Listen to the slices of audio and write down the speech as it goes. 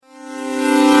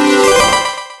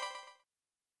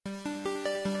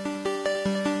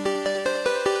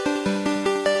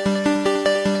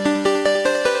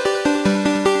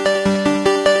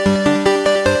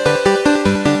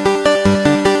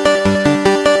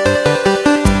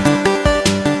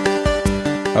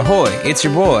Ahoy, it's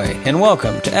your boy, and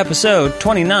welcome to episode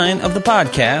 29 of the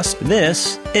podcast.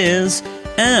 This is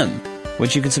M,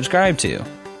 which you can subscribe to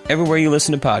everywhere you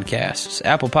listen to podcasts.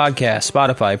 Apple Podcasts,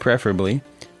 Spotify preferably.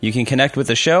 You can connect with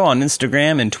the show on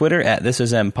Instagram and Twitter at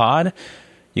thisismpod.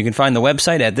 You can find the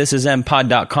website at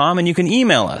thisismpod.com, and you can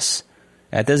email us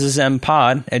at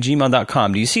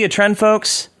thisismpod@gmail.com. Do you see a trend,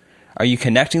 folks? Are you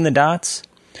connecting the dots?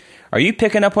 Are you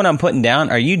picking up what I'm putting down?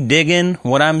 Are you digging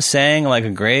what I'm saying like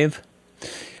a grave?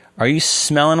 Are you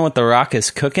smelling what the rock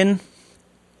is cooking?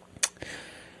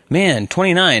 Man,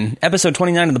 episode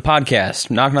 29 of the podcast.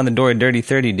 Knocking on the door at Dirty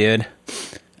 30, dude.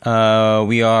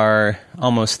 We are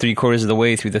almost 3/4 of the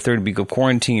way through the third week of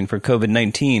quarantine for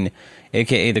COVID-19,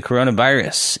 aka the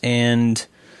coronavirus. And,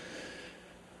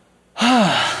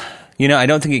 you know, I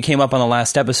don't think it came up on the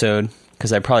last episode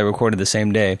because I probably recorded the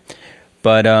same day.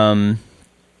 But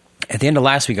at the end of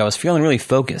last week, I was feeling really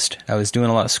focused. I was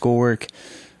doing a lot of schoolwork.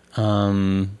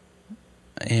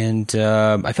 And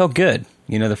I felt good.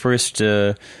 You know, the first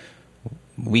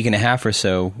week and a half or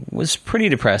so was pretty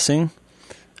depressing.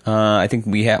 I think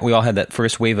we all had that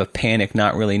first wave of panic,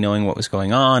 not really knowing what was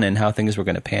going on and how things were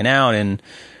going to pan out, and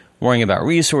worrying about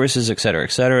resources, et cetera,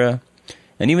 et cetera.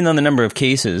 And even though the number of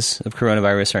cases of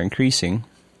coronavirus are increasing,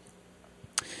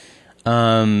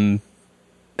 I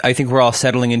think we're all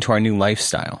settling into our new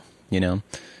lifestyle, you know?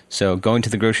 So going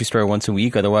to the grocery store once a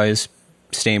week, otherwise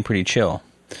staying pretty chill.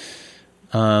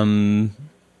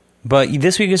 But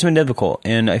this week has been difficult,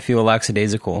 and I feel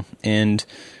lackadaisical. And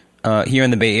here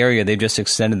in the Bay Area, they've just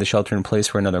extended the shelter in place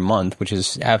for another month, which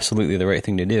is absolutely the right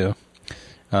thing to do.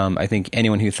 I think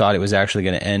anyone who thought it was actually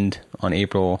going to end on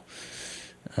April,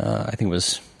 I think it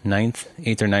was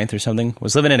 8th or 9th or something,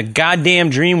 was living in a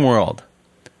goddamn dream world.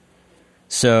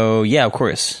 So, yeah, of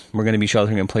course, we're going to be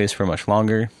sheltering in place for much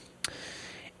longer.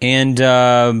 And,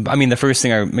 I mean, the first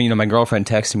thing my girlfriend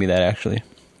texted me that, actually.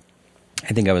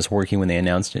 I think I was working when they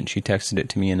announced it, and she texted it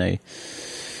to me, and I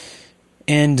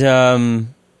think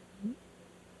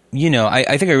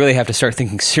I really have to start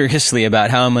thinking seriously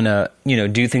about how I'm going to,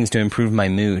 do things to improve my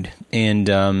mood. And,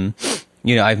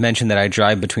 I've mentioned that I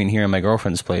drive between here and my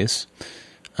girlfriend's place.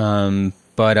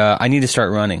 But I need to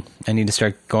start running. I need to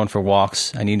start going for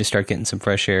walks. I need to start getting some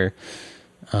fresh air.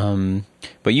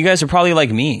 But you guys are probably like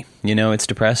me, it's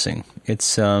depressing.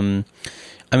 It's,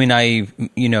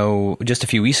 just a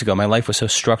few weeks ago, my life was so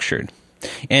structured,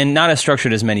 and not as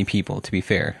structured as many people, to be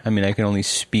fair. I mean, I can only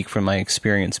speak from my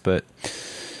experience, but,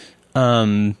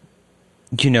 I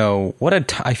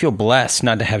feel blessed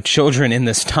not to have children in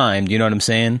this time. Do you know what I'm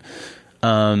saying?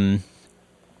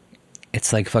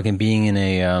 It's like fucking being in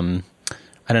a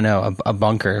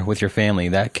bunker with your family.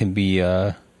 That can be,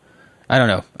 I don't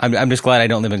know. I'm just glad I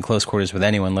don't live in close quarters with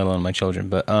anyone, let alone my children.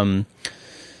 But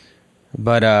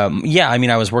I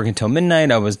was working till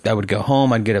midnight. I would go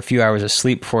home. I'd get a few hours of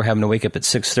sleep before having to wake up at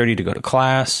 6:30 to go to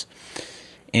class.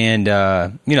 And,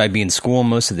 I'd be in school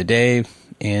most of the day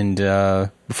and,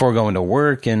 before going to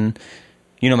work. And,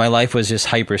 my life was just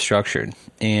hyper structured,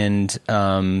 and,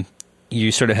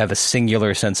 you sort of have a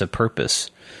singular sense of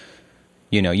purpose.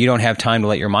 You don't have time to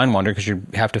let your mind wander because you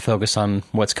have to focus on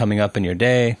what's coming up in your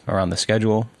day or on the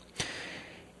schedule.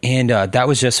 And that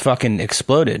was just fucking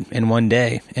exploded in one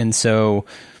day. And so,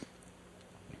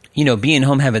 being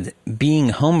home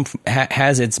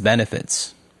has its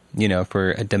benefits,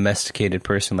 for a domesticated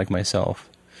person like myself.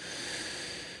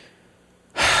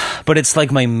 But it's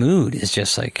like my mood is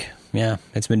just like,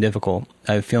 it's been difficult.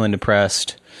 I'm feeling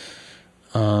depressed.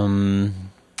 And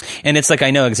it's like I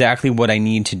know exactly what I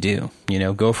need to do,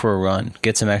 go for a run,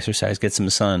 get some exercise, get some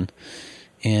sun.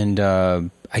 And that's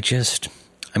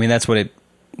what it...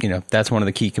 that's one of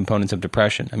the key components of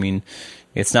depression. I mean,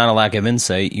 it's not a lack of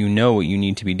insight. You know what you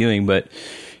need to be doing, but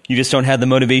you just don't have the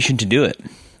motivation to do it.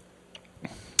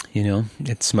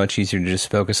 It's much easier to just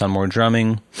focus on more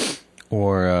drumming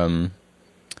or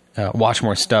watch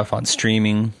more stuff on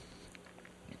streaming,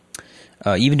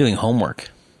 even doing homework.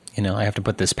 I have to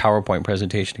put this PowerPoint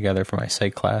presentation together for my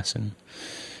psych class, and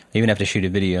I even have to shoot a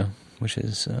video, which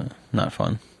is not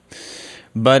fun.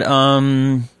 But,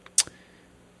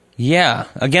 yeah,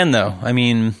 again, though, I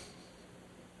mean,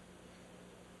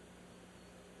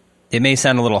 it may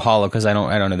sound a little hollow because I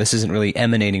don't know, this isn't really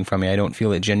emanating from me. I don't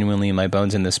feel it genuinely in my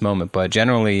bones in this moment, but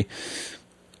generally,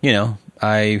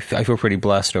 I feel pretty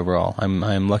blessed overall.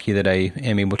 I'm lucky that I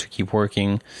am able to keep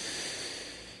working.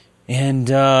 And,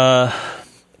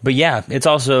 but yeah, it's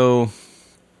also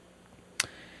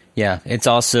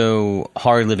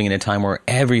hard living in a time where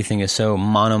everything is so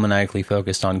monomaniacally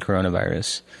focused on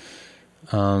coronavirus.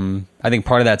 I think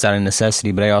part of that's out of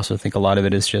necessity, but I also think a lot of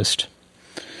it is just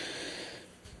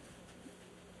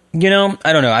I don't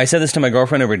know. I said this to my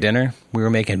girlfriend over dinner. We were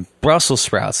making Brussels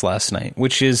sprouts last night,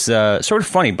 which is sort of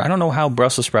funny, but I don't know how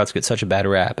Brussels sprouts get such a bad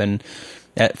rap. And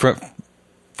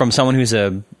from someone who's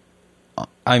I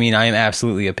am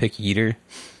absolutely a picky eater.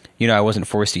 I wasn't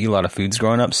forced to eat a lot of foods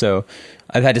growing up, so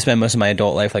I've had to spend most of my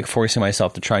adult life like forcing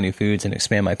myself to try new foods and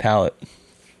expand my palate.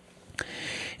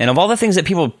 And of all the things that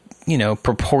people,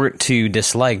 purport to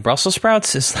dislike, Brussels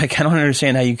sprouts is like, I don't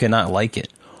understand how you could not like it.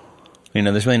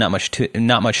 There's really not much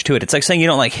to it. It's like saying you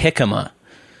don't like jicama.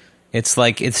 It's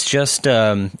like, it's just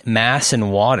mass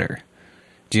and water.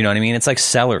 Do you know what I mean? It's like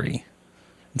celery.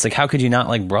 It's like, how could you not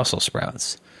like Brussels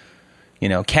sprouts?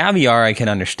 Caviar I can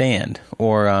understand.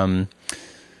 Or,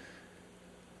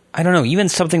 I don't know, even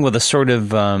something with a sort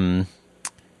of,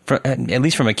 at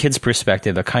least from a kid's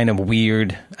perspective, a kind of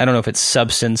weird, I don't know if it's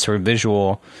substance or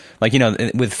visual. Like,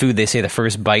 with food, they say the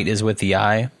first bite is with the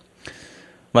eye.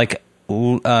 Like,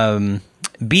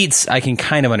 beets I can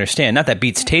kind of understand. Not that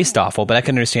beets taste awful, but I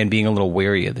can understand being a little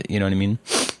wary of it. You know what I mean?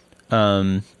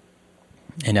 And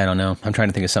I don't know. I'm trying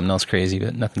to think of something else crazy,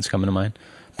 but nothing's coming to mind.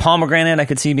 Pomegranate I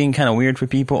could see being kind of weird for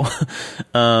people.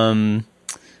 What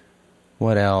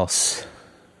else?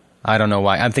 I don't know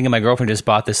why. I'm thinking my girlfriend just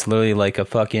bought this literally like a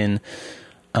fucking,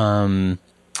 I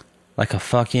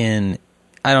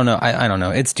don't know. I don't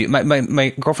know. It's my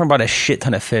girlfriend bought a shit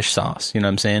ton of fish sauce. You know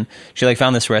what I'm saying? She like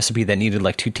found this recipe that needed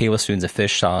like 2 tablespoons of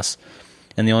fish sauce,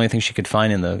 and the only thing she could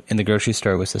find in the grocery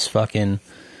store was this fucking,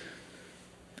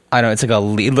 I don't know. It's like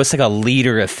it looks like a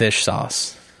liter of fish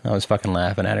sauce. I was fucking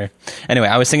laughing at her. Anyway,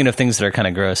 I was thinking of things that are kind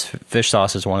of gross. Fish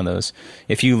sauce is one of those.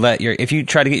 If you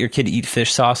try to get your kid to eat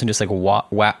fish sauce and just like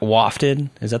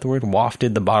wafted, is that the word?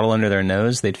 Wafted the bottle under their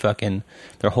nose, their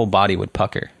whole body would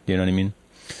pucker. Do you know what I mean?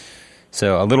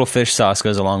 So a little fish sauce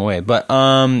goes a long way. But,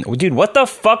 dude, what the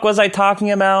fuck was I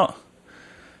talking about?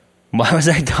 Why was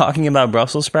I talking about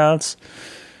Brussels sprouts?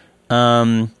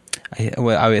 I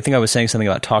think I was saying something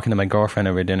about talking to my girlfriend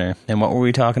over dinner. And what were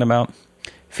we talking about?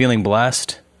 Feeling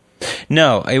blessed?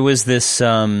 No, it was this,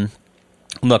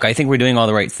 look, I think we're doing all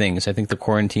the right things. I think the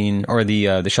quarantine or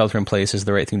the shelter in place is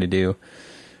the right thing to do.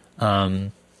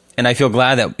 And I feel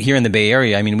glad that here in the Bay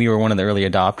Area, we were one of the early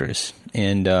adopters.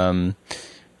 And,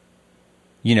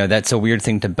 that's a weird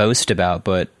thing to boast about,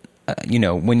 but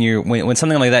when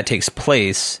something like that takes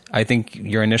place, I think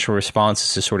your initial response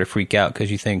is to sort of freak out because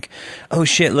you think, oh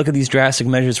shit, look at these drastic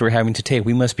measures we're having to take.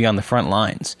 We must be on the front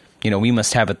lines. We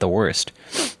must have it the worst.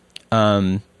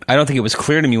 I don't think it was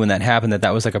clear to me when that happened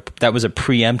that was a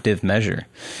preemptive measure.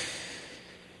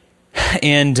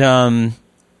 And a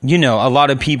lot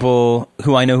of people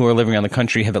who I know who are living around the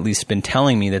country have at least been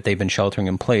telling me that they've been sheltering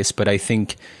in place, but I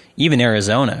think even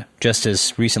Arizona, just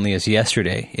as recently as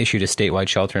yesterday, issued a statewide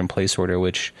shelter-in-place order,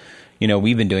 which,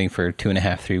 we've been doing for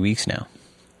 2.5, 3 weeks now.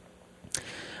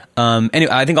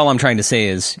 Anyway, I think all I'm trying to say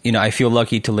is, I feel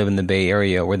lucky to live in the Bay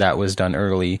Area where that was done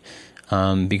early,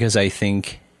 because I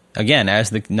think, again,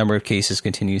 as the number of cases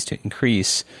continues to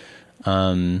increase,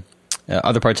 other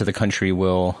parts of the country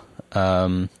will,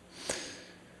 I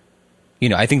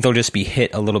think they'll just be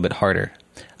hit a little bit harder.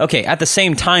 Okay, at the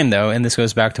same time, though, and this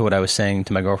goes back to what I was saying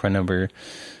to my girlfriend over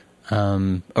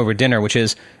dinner, which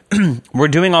is we're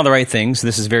doing all the right things.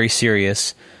 This is very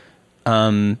serious.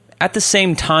 At the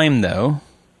same time, though,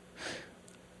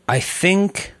 I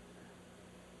think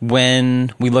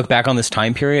when we look back on this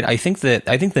time period, I think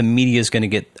the media is going to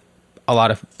get a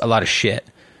lot of shit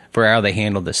for how they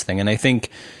handled this thing, and I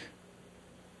think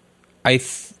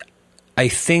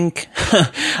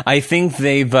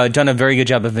they've done a very good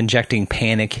job of injecting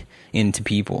panic into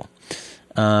people.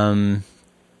 So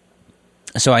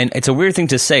it's a weird thing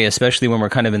to say, especially when we're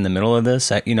kind of in the middle of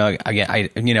this.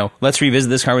 Let's revisit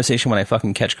this conversation when I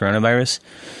fucking catch coronavirus.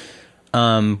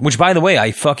 Which, by the way,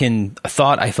 I fucking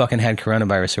thought I fucking had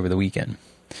coronavirus over the weekend.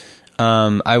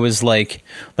 I was like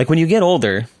when you get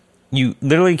older, you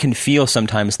literally can feel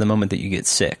sometimes the moment that you get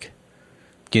sick.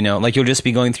 Like you'll just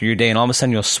be going through your day and all of a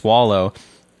sudden you'll swallow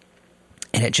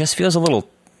and it just feels a little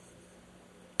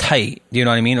tight. Do you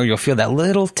know what I mean? Or you'll feel that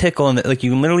little tickle and like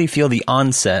you can literally feel the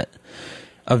onset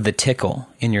of the tickle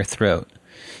in your throat.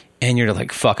 And you're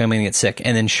like, fuck, I'm going to get sick.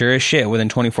 And then sure as shit, within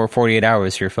 24, 48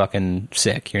 hours, you're fucking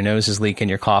sick. Your nose is leaking,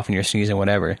 you're coughing, you're sneezing,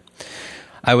 whatever.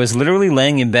 I was literally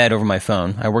laying in bed over my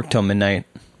phone. I worked till midnight,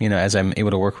 as I'm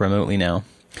able to work remotely now.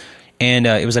 And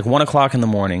it was like 1 o'clock in the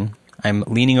morning. I'm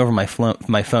leaning over my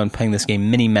phone playing this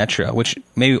game, Mini Metro, which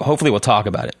hopefully we'll talk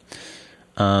about it.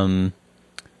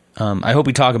 I hope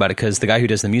we talk about it because the guy who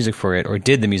does the music for it, or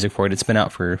did the music for it, it's been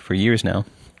out for years now,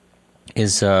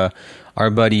 is our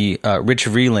buddy Rich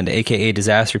Vreeland, a.k.a.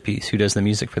 Disaster Piece, who does the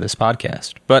music for this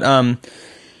podcast. But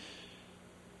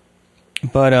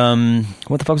But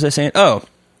what the fuck was I saying? Oh,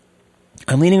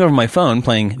 I'm leaning over my phone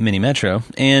playing Mini Metro,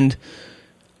 and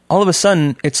all of a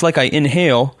sudden, it's like I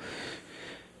inhale,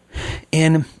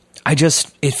 and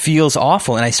it feels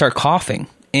awful, and I start coughing.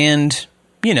 And,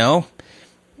 you know,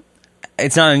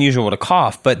 it's not unusual to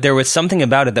cough, but there was something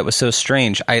about it that was so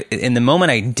strange. In the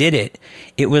moment I did it,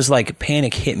 it was like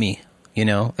panic hit me, you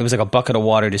know? It was like a bucket of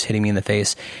water just hitting me in the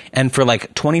face. And for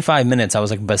like 25 minutes, I was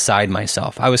like beside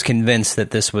myself. I was convinced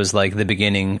that this was like the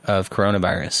beginning of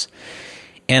coronavirus.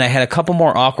 And I had a couple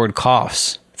more awkward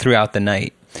coughs throughout the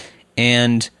night.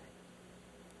 And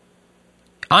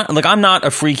I'm not a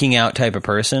freaking out type of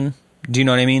person. Do you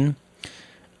know what I mean?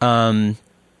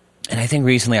 And I think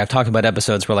recently I've talked about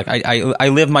episodes where like I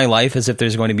live my life as if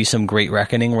there's going to be some great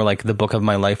reckoning where like the book of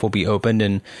my life will be opened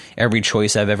and every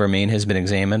choice I've ever made has been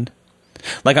examined.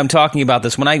 Like I'm talking about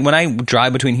this when I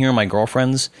drive between here and my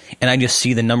girlfriend's and I just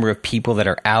see the number of people that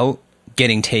are out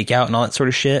getting takeout and all that sort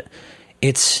of shit.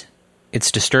 It's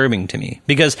disturbing to me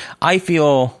because I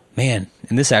feel, man,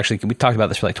 and this actually, we talked about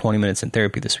this for like 20 minutes in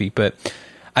therapy this week, but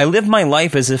I live my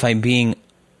life as if I'm being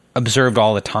observed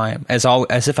all the time, as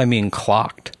if I'm being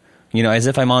clocked, you know, as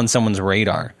if I'm on someone's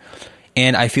radar.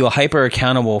 And I feel hyper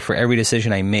accountable for every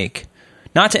decision I make.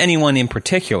 Not to anyone in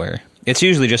particular. It's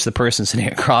usually just the person sitting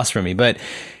across from me. But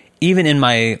even in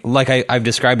my, like I've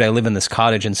described, I live in this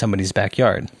cottage in somebody's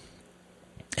backyard.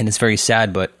 And it's very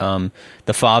sad, but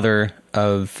the father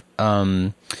of,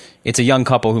 it's a young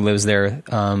couple who lives there.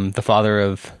 The father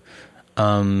of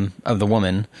the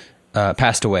woman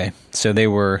passed away. So they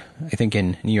were, I think,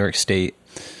 in New York State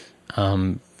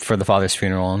for the father's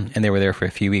funeral, and they were there for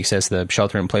a few weeks as the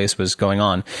shelter in place was going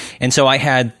on. And so I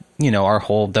had, you know, our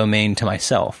whole domain to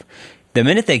myself. The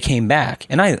minute they came back,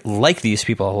 and I like these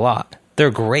people a lot.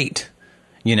 They're great.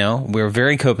 You know, we're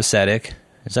very copacetic.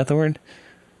 Is that the word?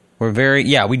 We're very,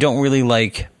 yeah, we don't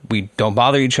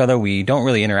bother each other. We don't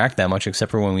really interact that much except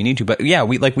for when we need to. But yeah,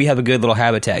 we have a good little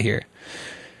habitat here.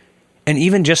 And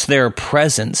even just their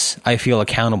presence, I feel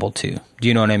accountable to. Do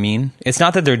you know what I mean? It's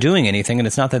not that they're doing anything, and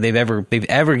it's not that they've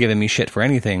ever given me shit for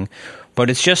anything, but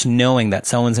it's just knowing that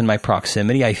someone's in my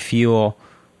proximity. I feel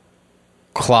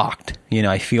clocked. You know,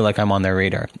 I feel like I'm on their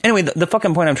radar. Anyway, the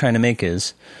fucking point I'm trying to make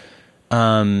is,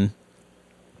 I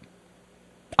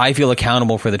feel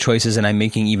accountable for the choices that I'm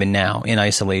making even now in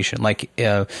isolation. Like,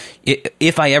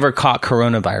 if I ever caught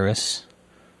coronavirus,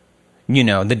 you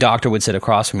know, the doctor would sit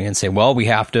across from me and say, well, we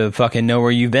have to fucking know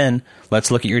where you've been. Let's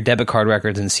look at your debit card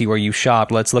records and see where you've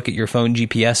shopped. Let's look at your phone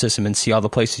GPS system and see all the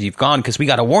places you've gone because we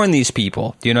got to warn these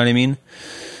people. Do you know what I mean?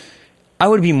 I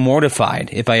would be mortified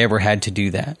if I ever had to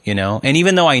do that, you know? And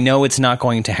even though I know it's not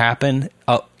going to happen,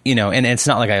 you know, and it's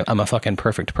not like I'm a fucking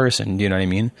perfect person. Do you know what I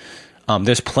mean?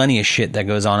 There's plenty of shit that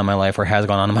goes on in my life or has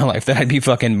gone on in my life that I'd be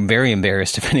fucking very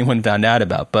embarrassed if anyone found out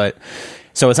about. But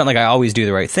so it's not like I always do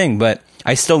the right thing, but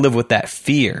I still live with that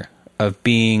fear of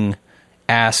being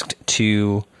asked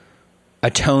to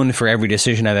atone for every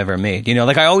decision I've ever made. You know,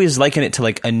 like I always liken it to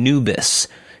like Anubis,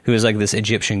 who is like this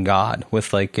Egyptian god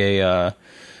with like a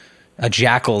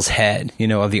jackal's head, you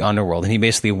know, of the underworld. And he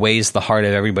basically weighs the heart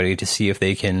of everybody to see if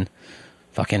they can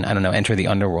fucking, I don't know, enter the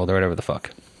underworld or whatever the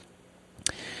fuck.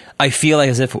 I feel like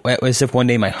as if one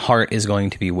day my heart is going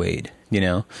to be weighed, you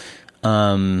know?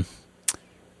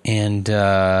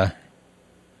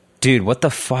 Dude, what the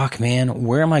fuck, man?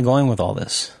 Where am I going with all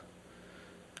this?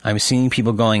 I'm seeing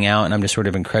people going out, and I'm just sort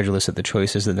of incredulous at the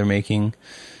choices that they're making.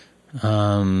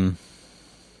 You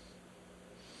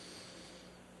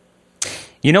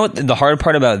know what the hard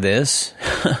part about this?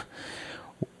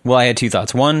 Well, I had two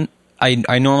thoughts. One,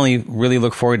 I normally really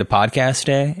look forward to podcast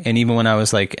day, and even when I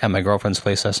was like at my girlfriend's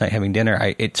place last night having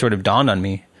dinner, it sort of dawned on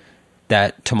me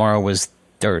that tomorrow was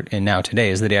and now today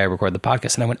is the day I record the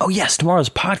podcast. And I went, oh yes, tomorrow's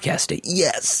podcast day.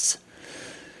 Yes.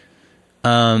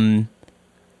 But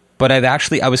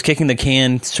I was kicking the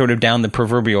can sort of down the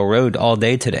proverbial road all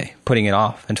day today, putting it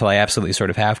off until I absolutely sort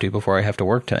of have to before I have to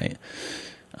work tonight.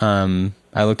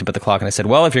 I looked up at the clock and I said,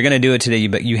 well, if you're going to do it today,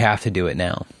 you have to do it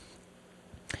now.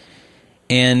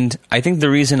 And I think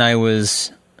the reason I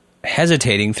was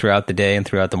hesitating throughout the day and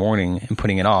throughout the morning and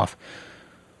putting it off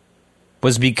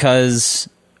was because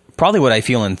probably what I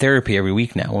feel in therapy every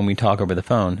week now when we talk over the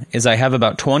phone is I have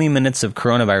about 20 minutes of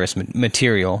coronavirus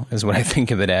material is what I think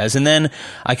of it as. And then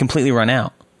I completely run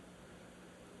out,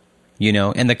 you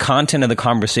know, and the content of the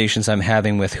conversations I'm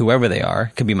having with whoever they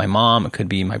are, it could be my mom, it could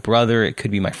be my brother, it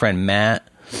could be my friend Matt,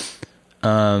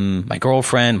 my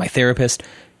girlfriend, my therapist.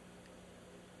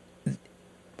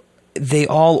 They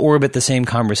all orbit the same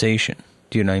conversation.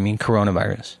 Do you know what I mean?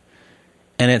 Coronavirus.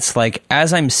 And it's like,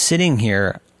 as I'm sitting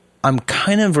here, I'm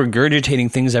kind of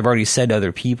regurgitating things I've already said to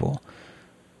other people.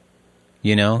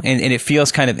 you know, and it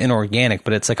feels kind of inorganic,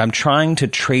 but it's like I'm trying to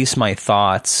trace my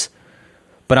thoughts,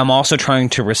 but I'm also trying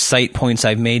to recite points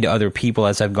I've made to other people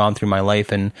as I've gone through my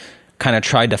life and kind of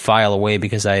tried to file away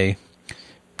because I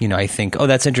think, oh,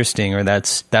 that's interesting, or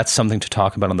that's something to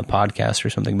talk about on the podcast or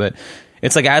something. But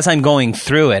it's like as I'm going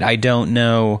through it, I don't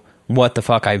know what the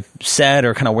fuck I've said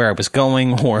or kind of where I was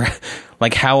going or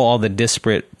like how all the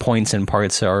disparate points and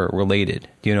parts are related.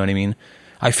 Do you know what I mean?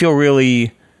 I feel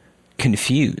really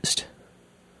confused.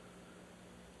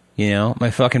 You know,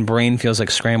 my fucking brain feels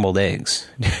like scrambled eggs.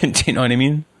 Do you know what I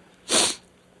mean?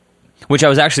 Which I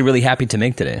was actually really happy to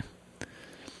make today.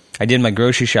 I did my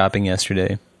grocery shopping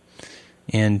yesterday.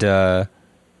 And God,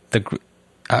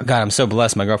 I'm so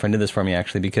blessed. My girlfriend did this for me,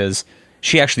 actually, because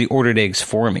she actually ordered eggs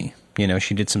for me. You know,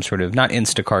 she did some sort of, not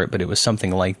Instacart, but it was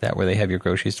something like that where they have your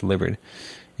groceries delivered.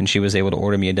 And she was able to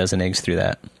order me a dozen eggs through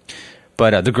that.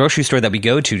 But the grocery store that we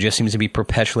go to just seems to be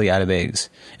perpetually out of eggs.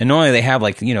 And normally they have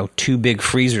 2 big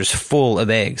freezers full of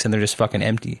eggs and they're just fucking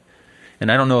empty.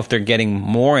 And I don't know if they're getting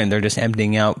more and they're just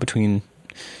emptying out in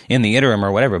the interim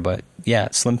or whatever. But yeah,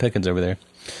 slim pickings over there.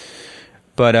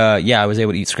 But I was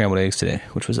able to eat scrambled eggs today,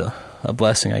 which was a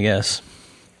blessing, I guess.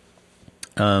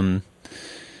 But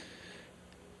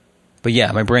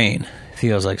yeah, my brain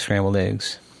feels like scrambled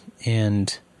eggs.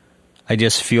 And I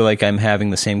just feel like I'm having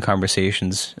the same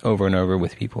conversations over and over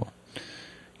with people,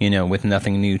 with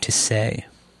nothing new to say.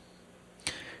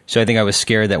 So I think I was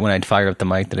scared that when I'd fire up the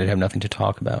mic that I'd have nothing to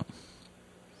talk about.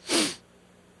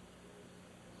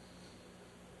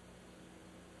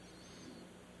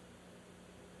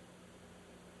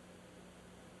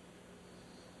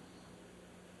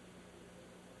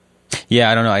 Yeah,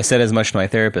 I don't know. I said as much to my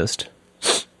therapist.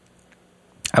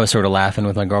 I was sort of laughing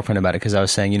with my girlfriend about it because I was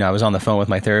saying, I was on the phone with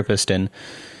my therapist and,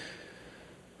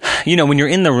 when you're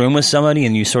in the room with somebody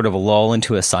and you sort of lull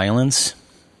into a silence,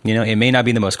 it may not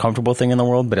be the most comfortable thing in the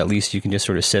world, but at least you can just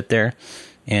sort of sit there.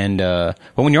 And, but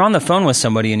when you're on the phone with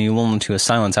somebody and you lull into a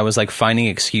silence, I was like finding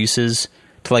excuses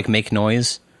to like make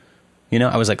noise.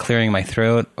 I was like clearing my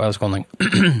throat. I was going like,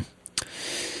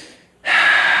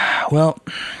 well,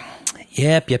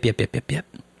 yep.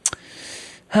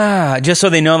 Just so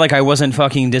they know, like, I wasn't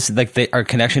fucking our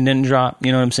connection didn't drop.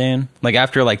 You know what I'm saying? Like,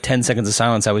 after like 10 seconds of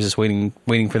silence, I was just waiting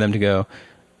for them to go,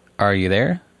 are you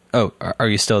there? Oh, are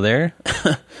you still there?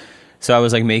 So I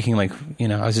was like making I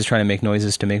was just trying to make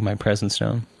noises to make my presence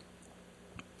known.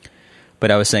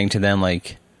 But I was saying to them,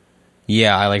 like,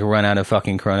 yeah, I like run out of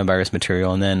fucking coronavirus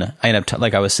material. And then I end up,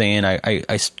 like I was saying,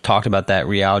 I talked about that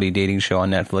reality dating show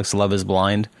on Netflix, Love is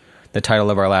Blind. The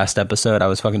title of our last episode, I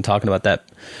was fucking talking about that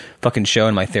fucking show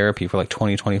in my therapy for like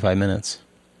 20, 25 minutes.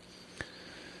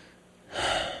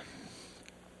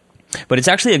 But it's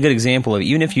actually a good example of,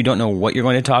 even if you don't know what you're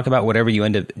going to talk about, whatever you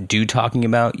end up talking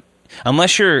about,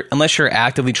 unless you're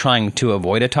actively trying to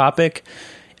avoid a topic,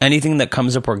 anything that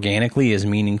comes up organically is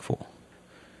meaningful.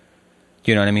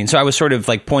 You know what I mean? So I was sort of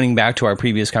like pointing back to our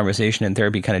previous conversation in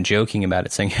therapy, kind of joking about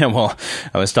it, saying, yeah, well,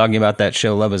 I was talking about that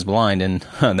show Love is Blind, and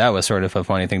that was sort of a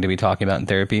funny thing to be talking about in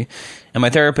therapy. And my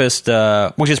therapist,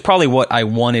 which is probably what I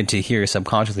wanted to hear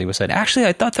subconsciously, was said, actually,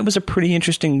 I thought that was a pretty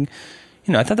interesting,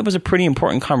 I thought that was a pretty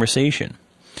important conversation.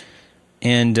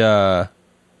 And, I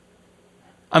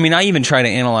mean, I even try to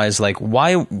analyze, like,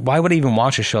 why would I even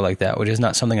watch a show like that, which is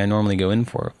not something I normally go in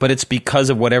for? But it's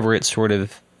because of whatever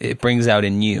it brings out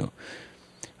in you.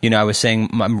 I was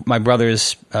saying my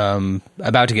brother's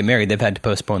about to get married. They've had to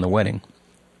postpone the wedding,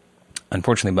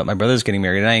 unfortunately, but my brother's getting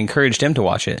married, and I encouraged him to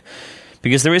watch it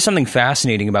because there is something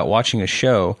fascinating about watching a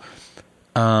show.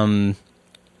 I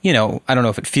don't know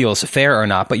if it feels fair or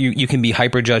not, but you can be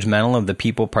hyper judgmental of the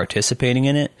people participating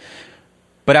in it.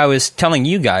 But I was telling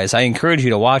you guys, I encourage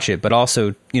you to watch it, but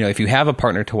also, if you have a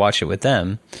partner, to watch it with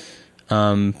them.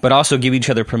 But also give each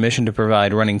other permission to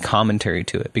provide running commentary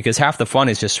to it, because half the fun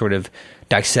is just sort of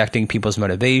dissecting people's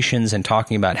motivations and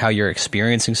talking about how you're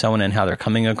experiencing someone and how they're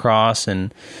coming across,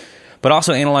 but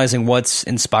also analyzing what's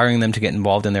inspiring them to get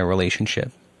involved in their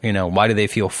relationship. Why do they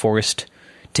feel forced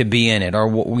to be in it, or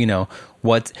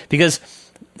because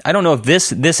I don't know if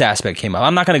this aspect came up.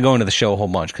 I'm not going to go into the show a whole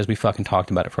bunch because we fucking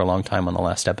talked about it for a long time on the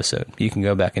last episode. You can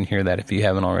go back and hear that if you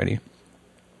haven't already.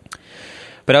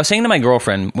 But I was saying to my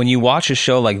girlfriend, when you watch a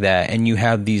show like that and you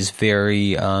have these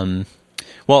very,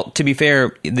 well, to be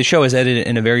fair, the show is edited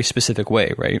in a very specific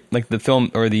way, right? Like the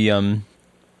film or the,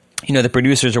 the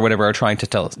producers or whatever are trying to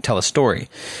tell a story.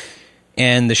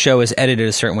 And the show is edited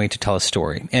a certain way to tell a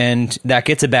story. And that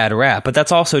gets a bad rap, but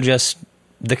that's also just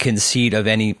the conceit of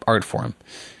any art form.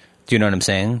 Do you know what I'm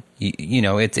saying?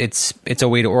 It's a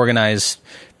way to organize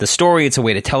the story. It's a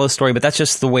way to tell a story, but that's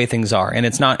just the way things are. And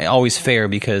it's not always fair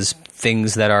because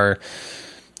things that are,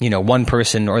 one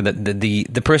person or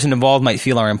the person involved might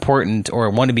feel are important or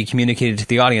want to be communicated to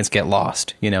the audience get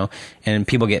lost, and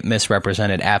people get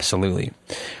misrepresented. Absolutely.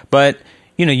 But,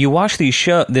 you watch the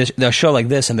show like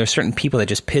this, and there's certain people that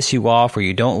just piss you off or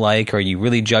you don't like, or you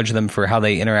really judge them for how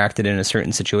they interacted in a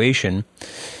certain situation.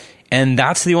 And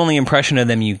that's the only impression of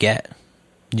them you get.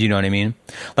 Do you know what I mean?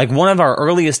 Like one of our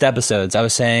earliest episodes, I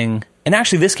was saying, and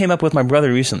actually this came up with my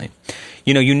brother recently,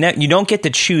 you don't get to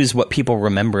choose what people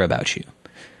remember about you.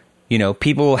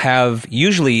 People have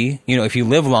usually, if you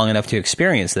live long enough to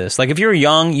experience this, like if you're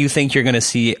young, you think you're going to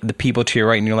see the people to your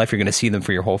right in your life, you're going to see them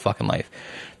for your whole fucking life.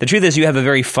 The truth is you have a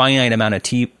very finite amount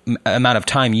of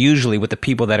time usually with the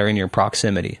people that are in your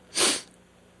proximity.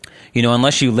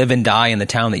 Unless you live and die in the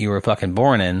town that you were fucking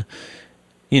born in,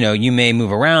 you may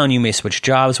move around, you may switch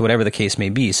jobs, whatever the case may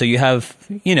be. So you have,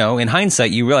 in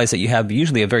hindsight, you realize that you have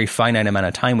usually a very finite amount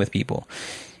of time with people.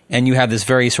 And you have this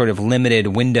very sort of limited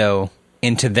window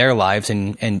into their lives,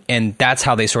 and that's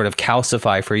how they sort of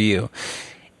calcify for you.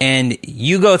 And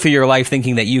you go through your life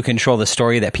thinking that you control the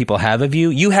story that people have of you.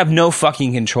 You have no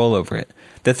fucking control over it.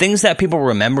 The things that people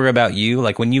remember about you,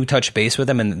 like when you touch base with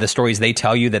them and the stories they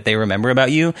tell you that they remember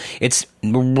about you, it's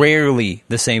rarely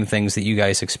the same things that you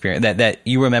guys experience, that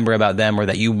you remember about them or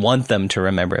that you want them to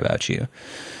remember about you.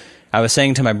 I was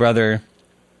saying to my brother,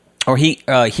 or he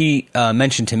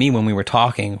mentioned to me when we were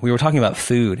talking about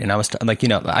food, and I was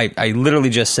I literally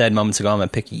just said moments ago I'm a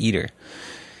picky eater,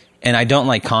 and I don't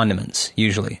like condiments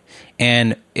usually.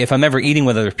 And if I'm ever eating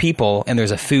with other people and there's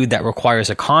a food that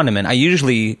requires a condiment, I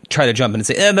usually try to jump in and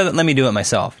say, but let me do it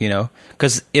myself,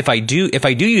 because if I do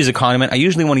use a condiment, I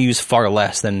usually want to use far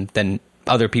less than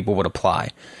other people would apply,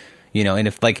 and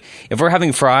if we're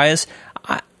having fries,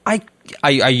 I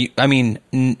mean,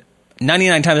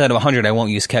 99 times out of 100, I won't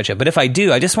use ketchup. But if I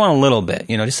do, I just want a little bit,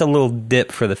 just a little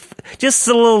dip for the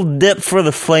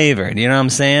flavor. You know what I'm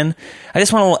saying? I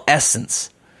just want a little essence,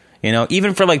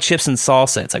 even for like chips and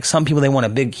salsa. It's like some people, they want a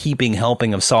big heaping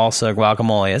helping of salsa,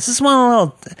 guacamole. I just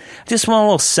want a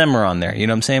little simmer on there. You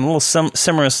know what I'm saying? A little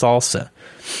simmer of salsa.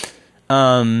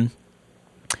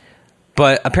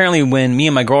 But apparently when me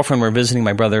and my girlfriend were visiting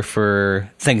my brother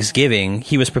for Thanksgiving,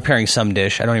 he was preparing some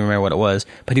dish. I don't even remember what it was,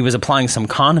 but he was applying some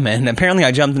condiment. And apparently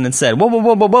I jumped in and said, whoa,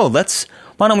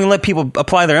 why don't we let people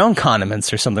apply their own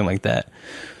condiments or something like that?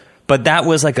 But that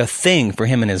was like a thing for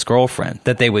him and his girlfriend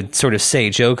that they would sort of say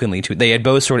jokingly to. They had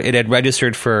both it had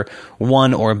registered for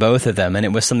one or both of them. And it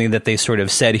was something that they sort of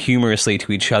said humorously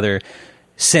to each other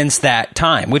since that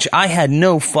time, which I had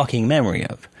no fucking memory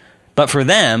of. But for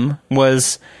them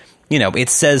was, it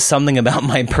says something about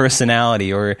my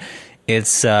personality, or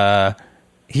it's,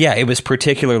 it was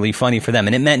particularly funny for them,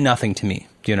 and it meant nothing to me.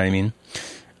 Do you know what I mean?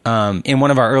 In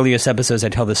one of our earliest episodes, I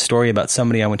tell this story about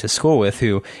somebody I went to school with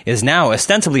who is now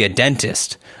ostensibly a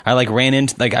dentist. I ran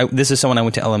into, this is someone I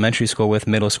went to elementary school with,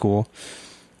 middle school.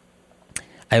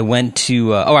 I went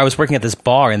to, I was working at this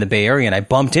bar in the Bay Area, and I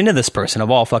bumped into this person of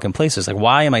all fucking places. Like,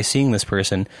 why am I seeing this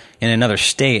person in another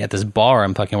state at this bar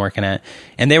I'm fucking working at?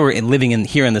 And they were living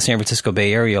here in the San Francisco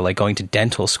Bay Area, like going to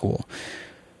dental school.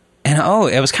 And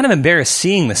I was kind of embarrassed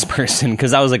seeing this person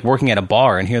because I was like working at a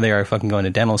bar, and here they are fucking going to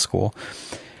dental school.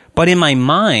 But in my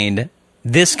mind,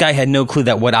 this guy had no clue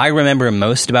that what I remember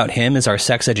most about him is our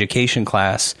sex education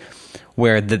class,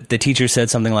 where the teacher said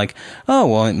something like, oh,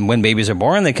 well, when babies are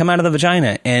born, they come out of the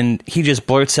vagina. And he just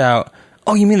blurts out,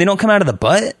 oh, you mean they don't come out of the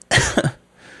butt?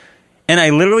 And I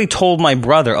literally told my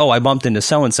brother, oh, I bumped into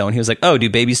so-and-so. And he was like, oh, do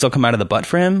babies still come out of the butt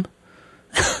for him?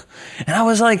 And I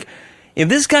was like, if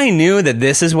this guy knew that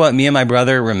this is what me and my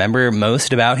brother remember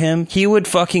most about him, he would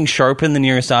fucking sharpen the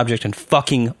nearest object and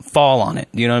fucking fall on it.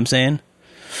 You know what I'm saying?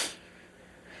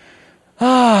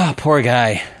 Ah, poor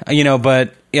guy.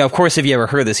 But of course, if you ever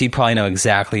heard this, he'd probably know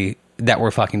exactly that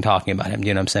we're fucking talking about him. Do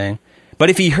you know what I'm saying? But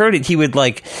if he heard it, he would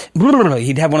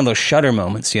he'd have one of those shudder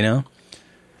moments,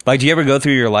 Like, do you ever go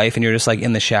through your life and you're just like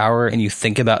in the shower and you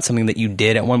think about something that you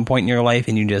did at one point in your life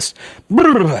and you just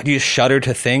shudder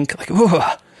to think? Like,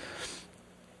 ugh.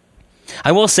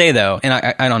 I will say though, and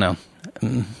I don't know,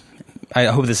 I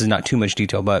hope this is not too much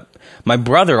detail, but my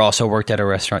brother also worked at a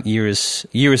restaurant years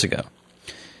ago.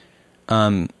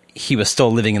 He was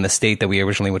still living in the state that we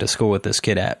originally went to school with this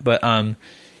kid at, but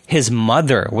his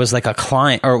mother was like a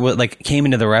client, or like came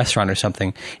into the restaurant or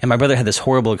something, and my brother had this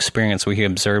horrible experience where he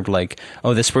observed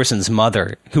this person's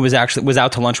mother, who was out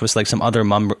to lunch with like some other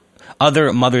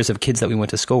mothers of kids that we went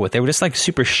to school with. They were just like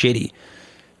super shitty.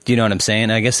 Do you know what I'm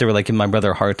saying? I guess they were like giving my brother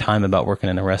a hard time about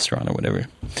working in a restaurant or whatever.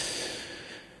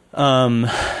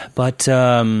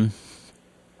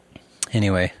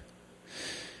 Anyway.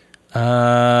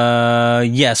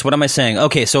 Yes. What am I saying?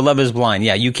 Okay, so Love is Blind.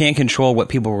 Yeah, you can't control what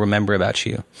people remember about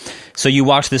you. So you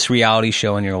watch this reality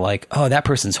show and you're like, oh, that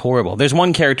person's horrible. There's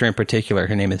one character in particular.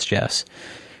 Her name is Jess.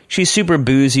 She's super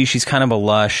boozy. She's kind of a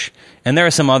lush. And there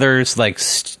are some others, like,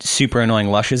 super annoying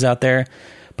lushes out there.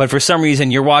 But for some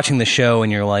reason, you're watching the show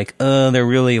and you're like, oh, they're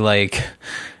really, like,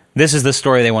 this is the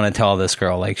story they want to tell this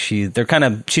girl. Like, she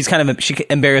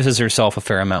embarrasses herself a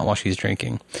fair amount while she's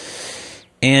drinking.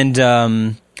 And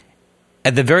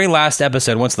at the very last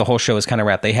episode, once the whole show is kind of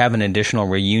wrapped, they have an additional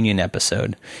reunion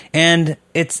episode. And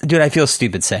dude, I feel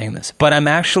stupid saying this, but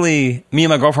me and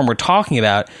my girlfriend were talking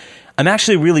about, I'm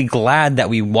actually really glad that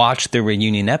we watched the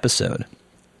reunion episode.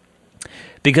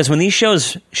 Because when these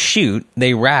shows shoot,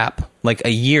 they wrap like a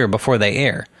year before they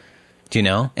air. Do you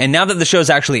know? And now that the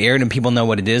show's actually aired and people know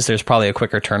what it is, there's probably a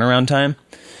quicker turnaround time.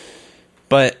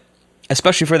 But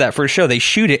especially for that first show, they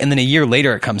shoot it and then a year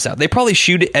later it comes out. They probably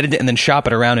shoot it, edit it, and then shop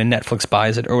it around and Netflix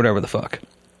buys it or whatever the fuck.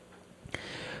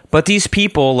 But these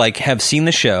people like have seen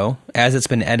the show as it's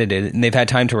been edited and they've had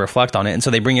time to reflect on it. And so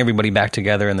they bring everybody back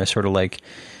together and they're sort of like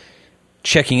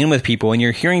checking in with people and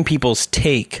you're hearing people's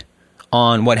take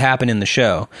on what happened in the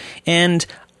show. And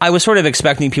I was sort of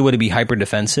expecting people to be hyper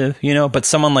defensive, you know, but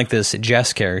someone like this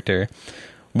Jess character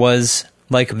was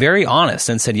like very honest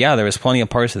and said, yeah, there was plenty of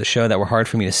parts of the show that were hard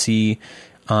for me to see,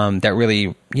 that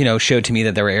really, you know, showed to me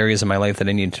that there were areas of my life that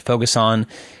I needed to focus on.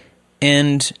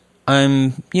 And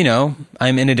I'm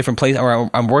in a different place, or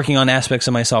I'm working on aspects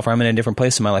of myself, or I'm in a different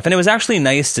place in my life. And it was actually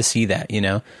nice to see that, you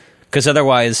know, because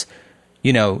otherwise,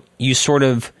 you know, you sort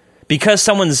of, because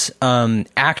someone's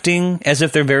acting as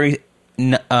if they're very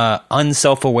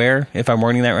unself-aware, if I'm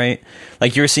wording that right,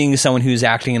 like you're seeing someone who's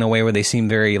acting in a way where they seem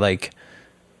very like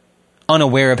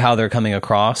unaware of how they're coming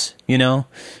across, you know,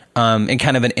 in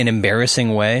kind of an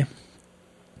embarrassing way.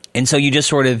 And so you just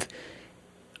sort of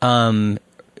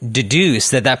deduce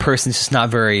that person's just not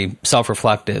very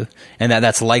self-reflective and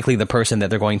that's likely the person that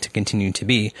they're going to continue to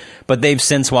be. But they've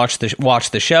since watched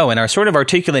the show and are sort of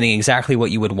articulating exactly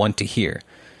what you would want to hear.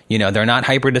 You know, they're not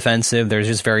hyper defensive. They're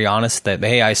just very honest that,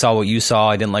 hey, I saw what you saw.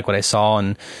 I didn't like what I saw.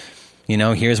 And, you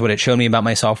know, here's what it showed me about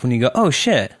myself. When you go, oh,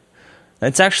 shit,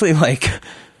 that's actually like,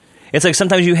 it's like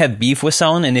sometimes you have beef with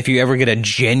someone. And if you ever get a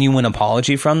genuine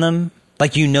apology from them,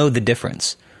 like, you know the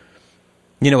difference.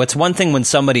 You know, it's one thing when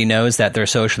somebody knows that they're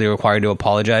socially required to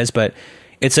apologize, but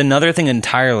it's another thing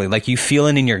entirely. Like, you feel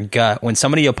it in your gut when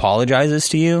somebody apologizes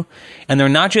to you and they're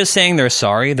not just saying they're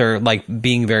sorry. They're like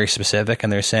being very specific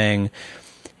and they're saying,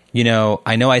 you know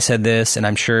I said this and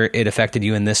I'm sure it affected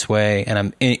you in this way.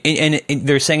 And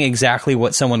they're saying exactly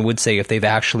what someone would say if they've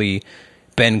actually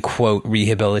been, quote,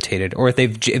 rehabilitated, or if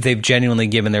they've genuinely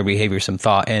given their behavior some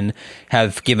thought and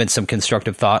have given some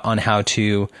constructive thought on how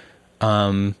to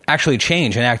actually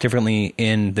change and act differently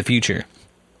in the future.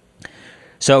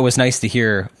 So it was nice to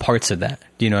hear parts of that.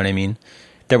 Do you know what I mean?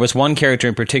 There was one character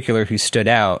in particular who stood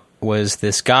out, was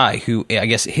this guy who, I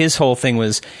guess his whole thing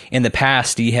was, in the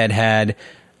past he had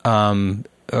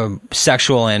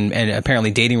sexual and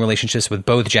apparently dating relationships with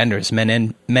both genders, men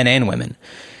and women.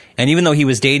 And even though he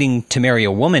was dating to marry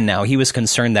a woman now, he was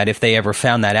concerned that if they ever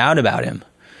found that out about him,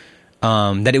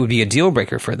 that it would be a deal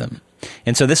breaker for them.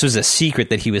 And so this was a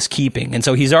secret that he was keeping. And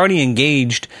so he's already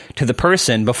engaged to the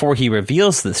person before he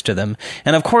reveals this to them.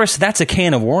 And of course, that's a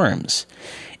can of worms.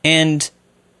 And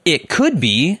it could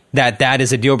be that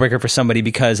is a deal breaker for somebody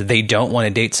because they don't want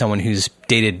to date someone who's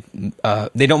dated,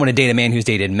 they don't want to date a man who's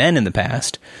dated men in the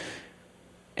past.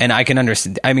 And I can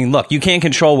understand. I mean, look, you can't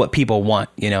control what people want,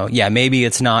 you know. Yeah, maybe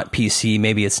it's not PC,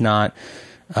 maybe it's not,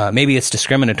 maybe it's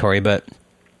discriminatory, but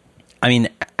I mean,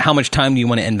 how much time do you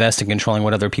want to invest in controlling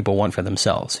what other people want for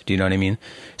themselves? Do you know what I mean?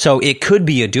 So it could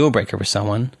be a deal breaker for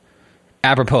someone,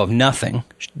 apropos of nothing.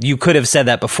 You could have said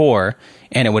that before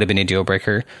and it would have been a deal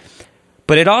breaker.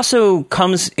 But it also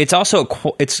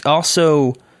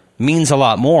means a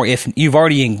lot more if you've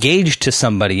already engaged to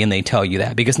somebody and they tell you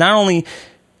that, because not only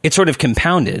it's sort of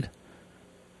compounded,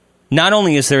 not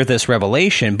only is there this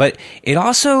revelation, but it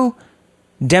also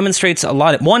demonstrates a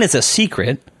lot. One, it's a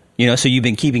secret, you know, so you've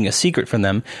been keeping a secret from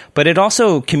them, but it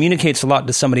also communicates a lot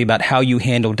to somebody about how you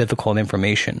handle difficult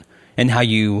information and how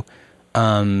you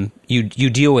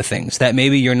deal with things that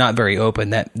maybe you're not very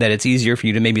open, that it's easier for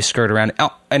you to maybe skirt around.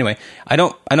 Oh, anyway, I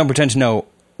don't pretend to know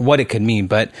what it could mean,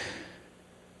 but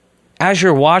as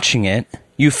you're watching it,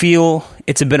 you feel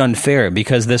it's a bit unfair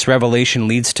because this revelation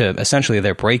leads to essentially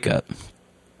their breakup.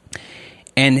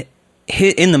 And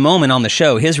in the moment on the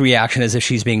show, his reaction is as if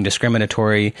she's being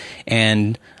discriminatory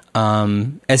and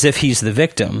as if he's the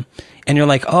victim. And you're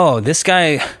like, oh, this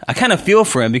guy, I kind of feel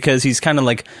for him because he's kind of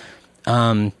like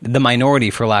the minority,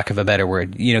 for lack of a better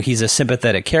word. You know, he's a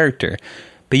sympathetic character,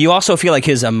 but you also feel like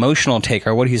his emotional take,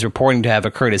 or what he's reporting to have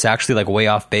occurred, is actually like way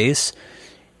off base.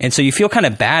 And so you feel kind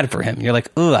of bad for him. You're like,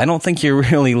 ugh, I don't think you're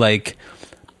really like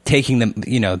taking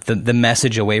the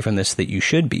message away from this that you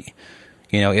should be.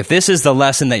 You know, if this is the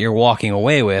lesson that you're walking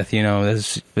away with, you know,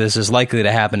 this is likely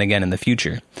to happen again in the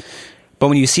future. But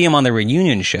when you see him on the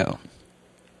reunion show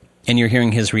and you're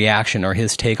hearing his reaction or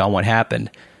his take on what happened,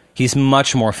 he's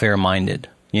much more fair-minded.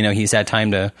 You know, he's had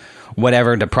time to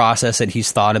process it.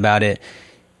 He's thought about it.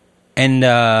 And,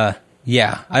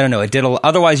 yeah, I don't know.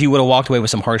 Otherwise, you would have walked away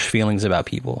with some harsh feelings about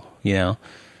people, you know?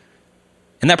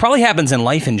 And that probably happens in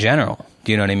life in general.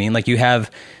 Do you know what I mean? Like, you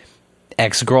have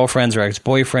ex-girlfriends or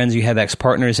ex-boyfriends, you have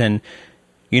ex-partners, and,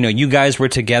 you know, you guys were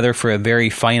together for a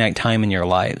very finite time in your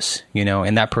lives, you know?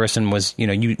 And that person was, you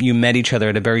know, you met each other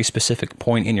at a very specific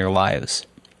point in your lives.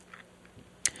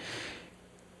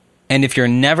 And if you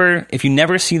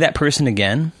never see that person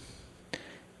again,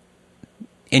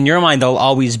 in your mind, they'll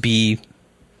always be,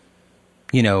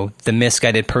 you know, the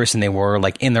misguided person they were,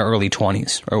 like, in their early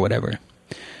 20s or whatever.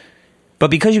 But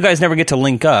because you guys never get to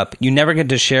link up, you never get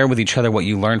to share with each other what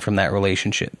you learned from that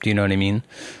relationship. Do you know what I mean?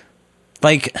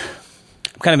 Like,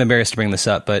 I'm kind of embarrassed to bring this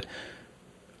up, but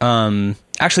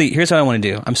actually, here's what I want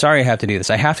to do. I'm sorry I have to do this.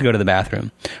 I have to go to the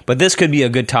bathroom. But this could be a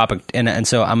good topic, and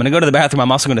so I'm going to go to the bathroom.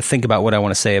 I'm also going to think about what I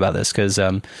want to say about this, because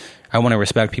I want to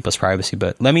respect people's privacy.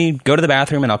 But let me go to the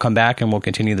bathroom, and I'll come back, and we'll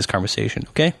continue this conversation,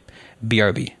 okay?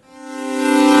 BRB.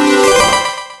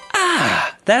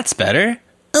 That's better.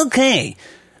 Okay.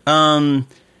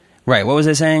 Right, what was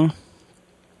I saying?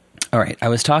 All right, I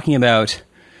was talking about,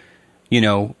 you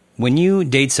know, when you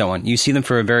date someone, you see them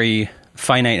for a very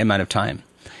finite amount of time.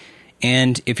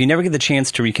 And if you never get the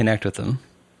chance to reconnect with them,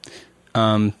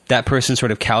 that person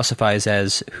sort of calcifies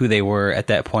as who they were at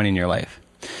that point in your life.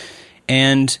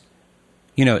 And,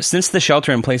 you know, since the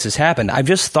shelter in place has happened, I've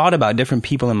just thought about different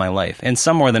people in my life, and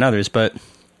some more than others, but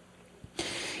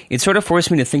it sort of forced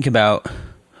me to think about,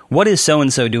 what is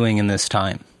so-and-so doing in this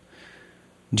time?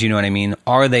 Do you know what I mean?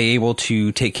 Are they able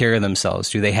to take care of themselves?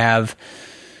 Do they have,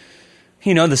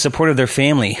 you know, the support of their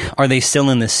family? Are they still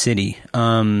in the city?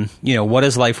 You know, what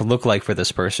does life look like for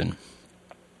this person?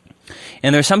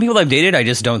 And there's some people I've dated I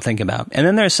just don't think about. And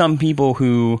then there's some people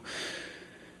who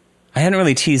I hadn't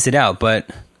really teased it out, but,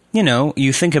 you know,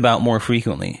 you think about more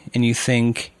frequently. And you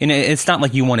think, and it's not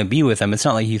like you want to be with them. It's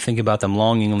not like you think about them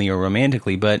longingly or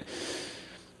romantically, but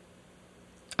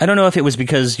I don't know if it was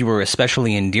because you were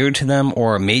especially endeared to them,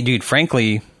 or maybe,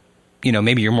 frankly, you know,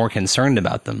 maybe you're more concerned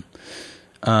about them.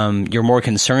 You're more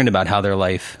concerned about how their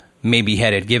life may be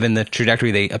headed, given the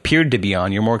trajectory they appeared to be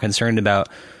on. You're more concerned about,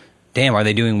 damn, are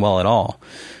they doing well at all?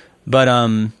 But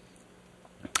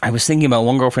I was thinking about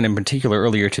one girlfriend in particular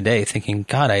earlier today, thinking,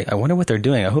 God, I wonder what they're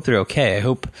doing. I hope they're okay. I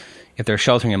hope if they're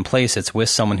sheltering in place, it's with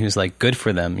someone who's, like, good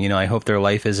for them. You know, I hope their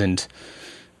life isn't...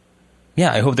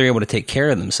 Yeah, I hope they're able to take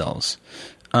care of themselves.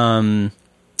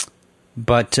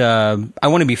 But I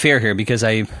want to be fair here, because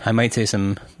I might say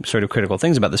some sort of critical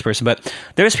things about this person, but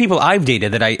there's people I've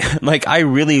dated that I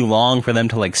really long for them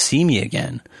to, like, see me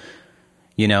again,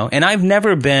 you know? And I've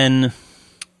never been,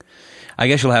 I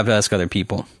guess you'll have to ask other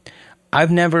people. I've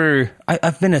been like a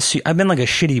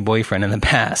shitty boyfriend in the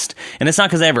past, and it's not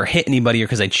because I ever hit anybody or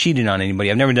because I cheated on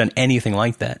anybody. I've never done anything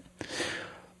like that.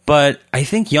 But I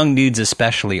think young dudes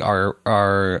especially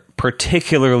are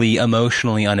particularly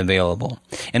emotionally unavailable.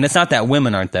 And it's not that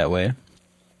women aren't that way.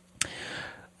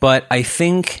 But I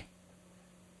think,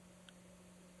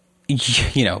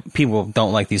 you know, people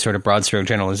don't like these sort of broad stroke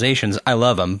generalizations. I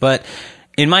love them. But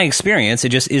in my experience, it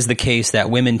just is the case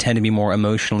that women tend to be more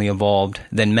emotionally evolved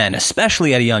than men,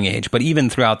 especially at a young age, but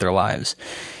even throughout their lives.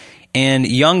 And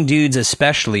young dudes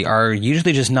especially are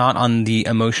usually just not on the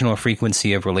emotional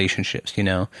frequency of relationships, you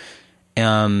know?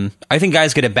 I think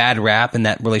guys get a bad rap in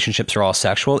that relationships are all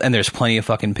sexual, and there's plenty of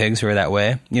fucking pigs who are that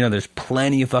way. You know, there's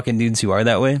plenty of fucking dudes who are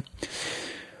that way.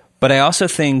 But I also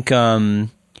think,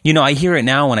 you know, I hear it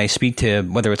now when I speak to,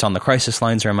 whether it's on the crisis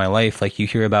lines or in my life, like you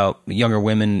hear about younger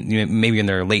women, you know, maybe in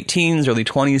their late teens, early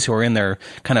 20s, who are in their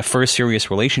kind of first serious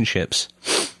relationships.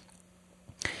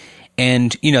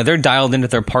 And, you know, they're dialed into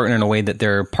their partner in a way that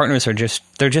their partners are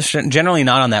they're just generally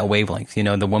not on that wavelength. You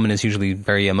know, the woman is usually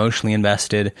very emotionally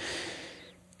invested,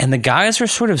 and the guys are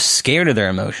sort of scared of their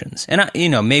emotions. And, you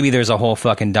know, maybe there's a whole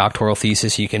fucking doctoral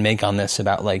thesis you can make on this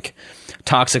about, like,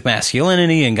 toxic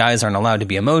masculinity and guys aren't allowed to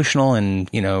be emotional and,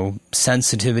 you know,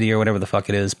 sensitivity or whatever the fuck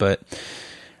it is. But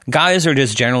guys are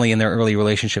just generally in their early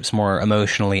relationships more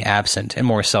emotionally absent and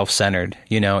more self-centered,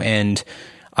 you know, and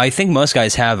I think most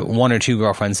guys have one or two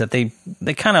girlfriends that they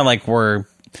kind of like were,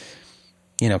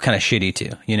 kind of shitty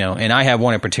to, and I have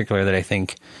one in particular that I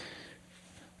think,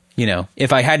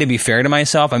 if I had to be fair to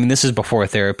myself, I mean, this is before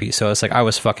therapy. So it's like, I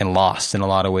was fucking lost in a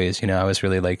lot of ways. I was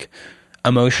really like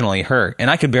emotionally hurt,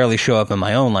 and I could barely show up in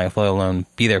my own life, let alone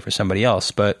be there for somebody else.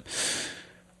 But,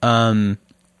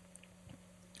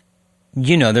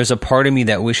 there's a part of me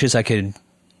that wishes I could,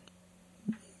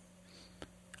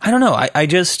 I don't know. I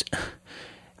just,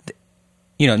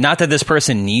 not that this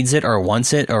person needs it or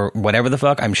wants it or whatever the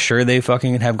fuck. I'm sure they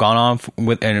fucking have gone on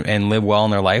with and live well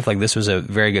in their life. Like, this was a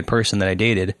very good person that I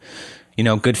dated,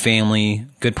 good family,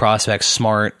 good prospects,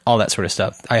 smart, all that sort of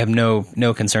stuff. I have no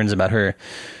concerns about her.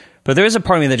 But there is a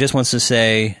part of me that just wants to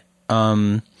say,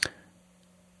 to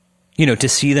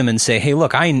see them and say, hey,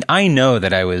 look, I know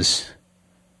that I was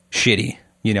shitty.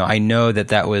 I know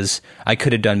that was, I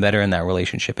could have done better in that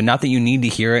relationship. And not that you need to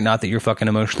hear it, not that you're fucking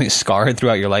emotionally scarred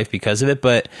throughout your life because of it,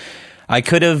 but I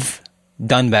could have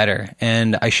done better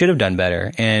and I should have done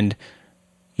better. And,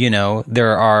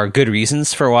 there are good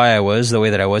reasons for why I was the way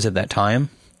that I was at that time.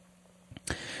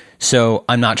 So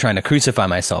I'm not trying to crucify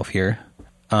myself here.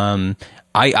 I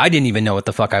didn't even know what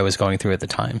the fuck I was going through at the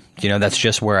time. That's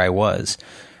just where I was.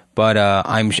 But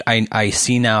I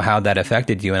see now how that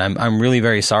affected you, and I'm really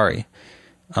very sorry.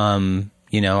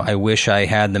 I wish I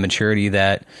had the maturity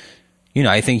that,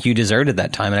 I think you deserved at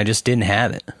that time, and I just didn't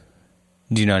have it.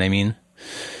 Do you know what I mean?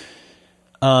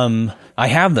 I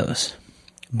have those,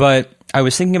 but I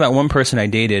was thinking about one person I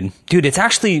dated. Dude,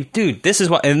 this is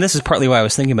why, and this is partly why I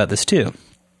was thinking about this too.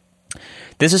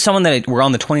 This is someone that we're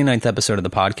on the 29th episode of the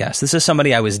podcast. This is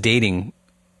somebody I was dating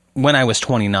when I was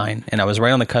 29, and I was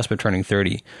right on the cusp of turning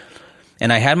 30.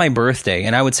 And I had my birthday,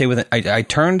 and I would say I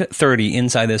turned 30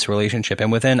 inside this relationship,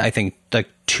 and within, I think, like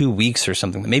 2 weeks or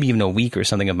something, maybe even a week or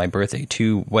something of my birthday,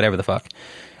 whatever the fuck,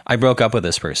 I broke up with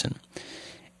this person.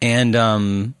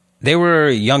 And they were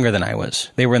younger than I was.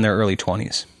 They were in their early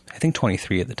 20s. I think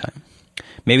 23 at the time.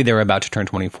 Maybe they were about to turn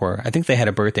 24. I think they had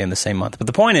a birthday in the same month. But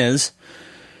the point is,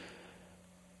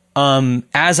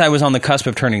 as I was on the cusp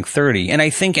of turning 30, and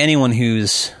I think anyone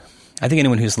who's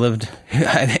lived,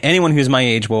 anyone who's my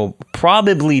age will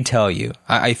probably tell you,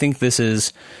 I think this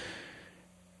is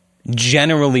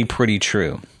generally pretty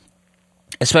true,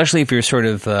 especially if you're sort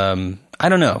of, I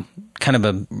don't know, kind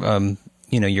of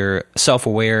you're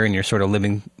self-aware and you're sort of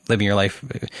living your life.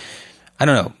 I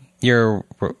don't know.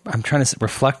 I'm trying to say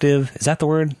reflective. Is that the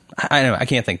word? I don't know. I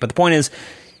can't think. But the point is,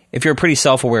 if you're a pretty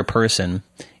self-aware person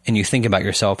and you think about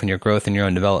yourself and your growth and your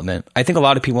own development, I think a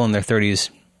lot of people in their 30s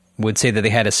would say that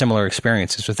they had a similar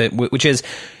experiences with it, which is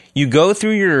you go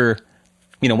through your,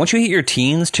 once you hit your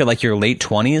teens to like your late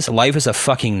 20s, life is a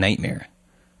fucking nightmare.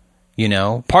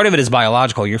 Part of it is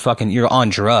biological. You're on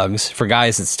drugs. For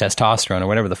guys, it's testosterone or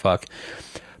whatever the fuck.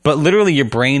 But literally your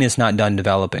brain is not done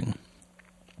developing.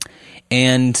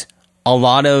 And a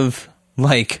lot of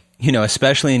like,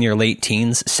 especially in your late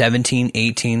teens, 17,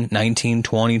 18, 19,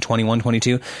 20, 21,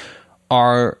 22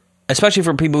 are, especially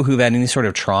for people who've had any sort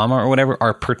of trauma or whatever,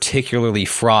 are particularly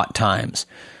fraught times.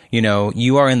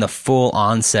 You are in the full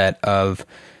onset of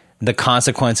the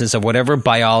consequences of whatever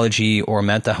biology or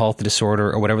mental health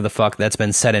disorder or whatever the fuck that's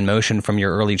been set in motion from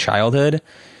your early childhood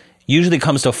usually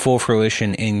comes to full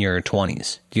fruition in your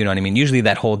 20s. Do you know what I mean? Usually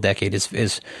that whole decade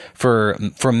is for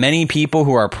many people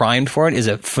who are primed for it, is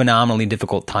a phenomenally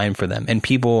difficult time for them. And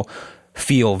people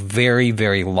feel very,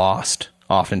 very lost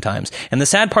oftentimes. And the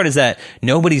sad part is that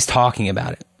nobody's talking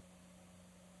about it.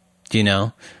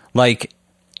 Like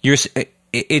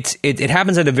it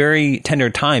happens at a very tender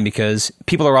time because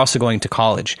people are also going to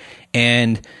college.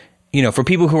 And, for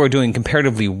people who are doing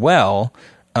comparatively well,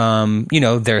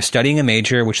 they're studying a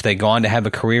major, which they go on to have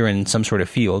a career in some sort of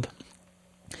field.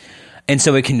 And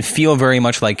so it can feel very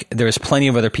much like there's plenty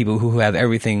of other people who have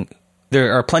everything.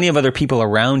 There are plenty of other people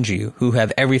around you who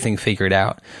have everything figured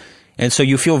out. And so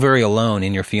you feel very alone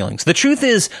in your feelings. The truth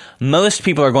is, most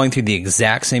people are going through the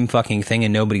exact same fucking thing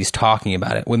and nobody's talking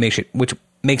about it, which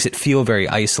makes it feel very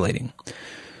isolating.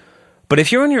 But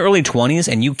if you're in your early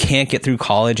 20s and you can't get through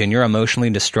college and you're emotionally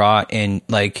distraught and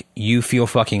like you feel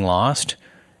fucking lost,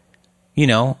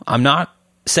 I'm not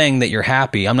saying that you're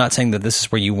happy. I'm not saying that this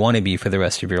is where you want to be for the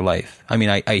rest of your life. I mean,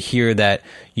 I hear that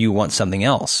you want something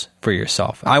else for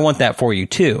yourself. I want that for you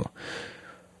too.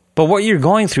 But what you're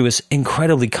going through is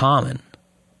incredibly common,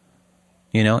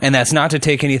 and that's not to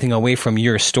take anything away from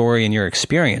your story and your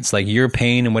experience. Like your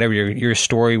pain and whatever your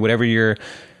story, whatever you're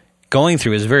going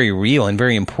through is very real and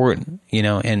very important,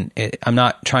 and I'm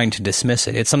not trying to dismiss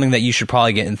it. It's something that you should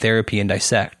probably get in therapy and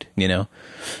dissect,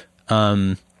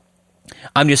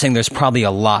 I'm just saying there's probably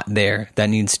a lot there that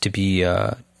needs to be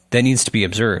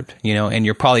observed, and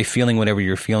you're probably feeling whatever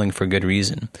you're feeling for good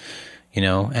reason, you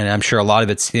know, and I'm sure a lot of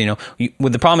it's, you know,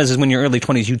 what the problem is when you're early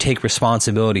 20s, you take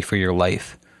responsibility for your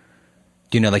life.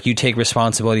 You know, like you take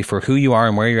responsibility for who you are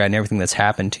and where you're at and everything that's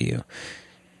happened to you.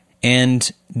 And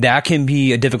that can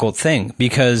be a difficult thing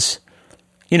because,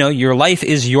 you know, your life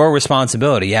is your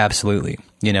responsibility. Absolutely.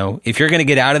 You know, if you're going to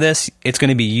get out of this, it's going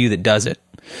to be you that does it.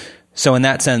 So in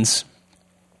that sense,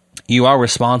 you are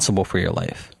responsible for your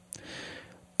life.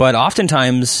 But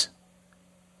oftentimes,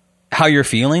 how you're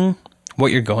feeling,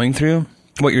 what you're going through,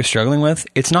 what you're struggling with,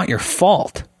 it's not your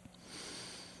fault.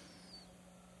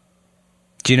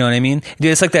 Do you know what I mean?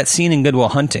 Dude, it's like that scene in Good Will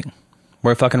Hunting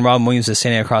where fucking Robin Williams is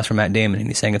standing across from Matt Damon and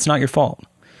he's saying, it's not your fault.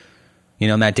 You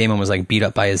know, Matt Damon was like beat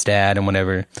up by his dad and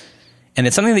whatever. And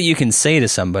it's something that you can say to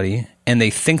somebody and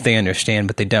they think they understand,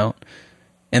 but they don't.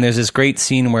 And there's this great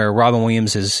scene where Robin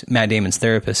Williams, is Matt Damon's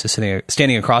therapist, is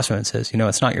standing across from him and says, you know,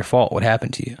 it's not your fault what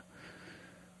happened to you.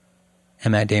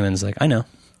 And Matt Damon's like, I know.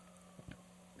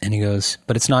 And he goes,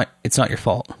 but it's not your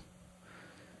fault.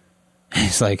 And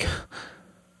he's like,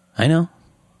 I know.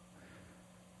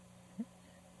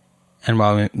 And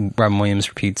Robin Williams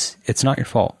repeats, it's not your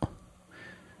fault.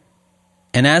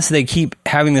 And as they keep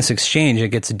having this exchange, it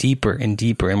gets deeper and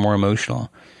deeper and more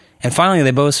emotional. And finally,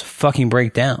 they both fucking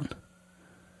break down.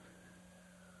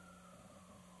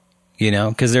 You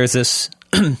know, because there's this,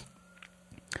 you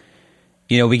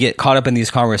know, we get caught up in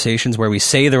these conversations where we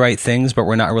say the right things, but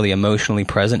we're not really emotionally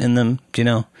present in them, you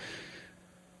know?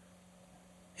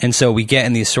 And so we get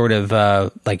in these sort of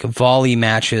like volley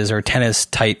matches or tennis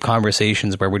type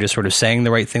conversations where we're just sort of saying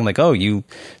the right thing. Like, oh, you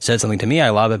said something to me, I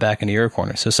lob it back into your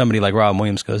corner. So somebody like Robin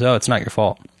Williams goes, oh, it's not your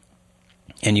fault.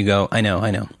 And you go, I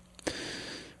know.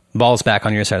 Ball's back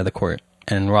on your side of the court.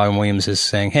 And Robin Williams is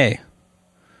saying, hey,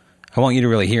 I want you to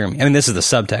really hear me. I mean, this is the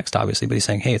subtext, obviously, but he's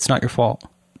saying, hey, it's not your fault.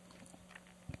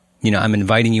 You know, I'm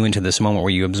inviting you into this moment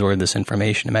where you absorb this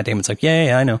information. And Matt Damon's like,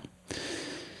 yeah, I know.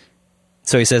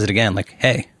 So he says it again, like,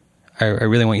 hey, I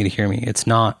really want you to hear me. It's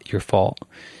not your fault.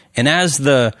 And as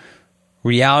the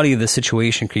reality of the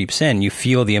situation creeps in, you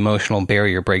feel the emotional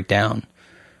barrier break down.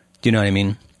 Do you know what I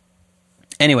mean?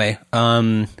 Anyway,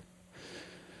 yeah,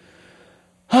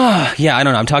 I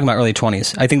don't know. I'm talking about early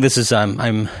 20s. I think this is,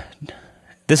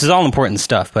 this is all important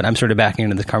stuff, but I'm sort of backing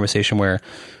into the conversation where,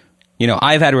 you know,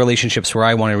 I've had relationships where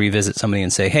I want to revisit somebody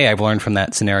and say, hey, I've learned from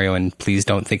that scenario and please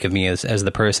don't think of me as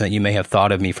the person that you may have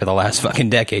thought of me for the last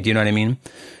fucking decade. You know what I mean?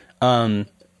 I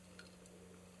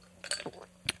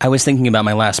was thinking about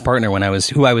my last partner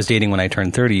who I was dating when I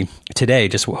turned 30 today,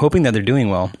 just hoping that they're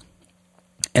doing well.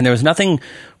 And there was nothing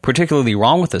particularly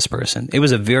wrong with this person. It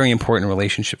was a very important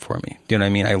relationship for me. Do you know what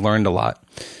I mean? I learned a lot.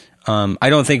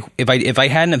 I don't think if I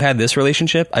hadn't have had this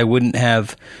relationship, I wouldn't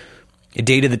have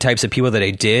dated the types of people that I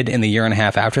did in the year and a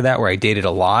half after that, where I dated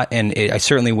a lot. And I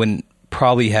certainly wouldn't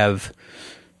probably have,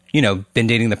 you know, been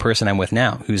dating the person I'm with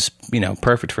now, who's, you know,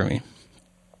 perfect for me.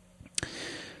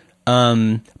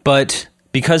 But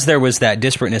because there was that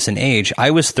disparateness in age,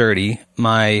 I was 30.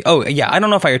 I don't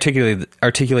know if I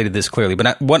articulated this clearly,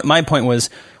 but what my point was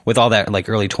with all that like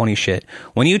early 20 shit,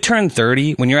 when you turn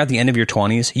 30, when you're at the end of your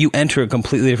 20s, you enter a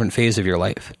completely different phase of your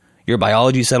life. Your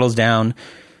biology settles down.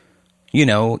 You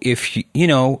know,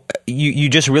 you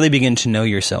just really begin to know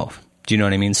yourself. Do you know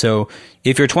what I mean? So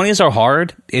if your 20s are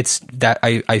hard, it's that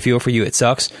I feel for you. It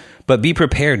sucks, but be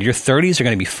prepared. Your 30s are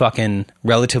going to be fucking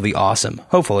relatively awesome.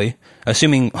 Hopefully,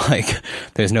 assuming like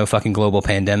there's no fucking global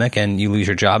pandemic and you lose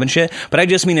your job and shit. But I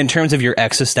just mean in terms of your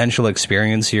existential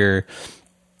experience, your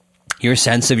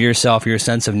sense of yourself, your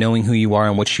sense of knowing who you are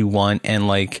and what you want. And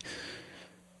like,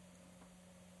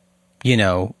 you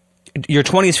know, your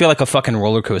 20s feel like a fucking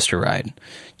roller coaster ride,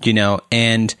 you know,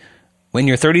 and when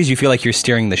you're 30s, you feel like you're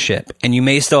steering the ship, and you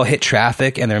may still hit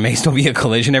traffic and there may still be a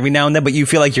collision every now and then, but you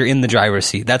feel like you're in the driver's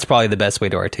seat. That's probably the best way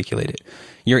to articulate it.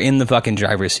 You're in the fucking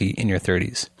driver's seat in your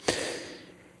 30s.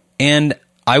 And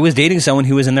I was dating someone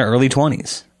who was in their early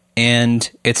 20s,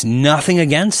 and it's nothing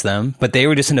against them, but they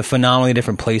were just in a phenomenally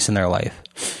different place in their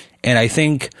life. And I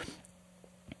think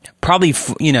probably,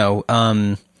 you know,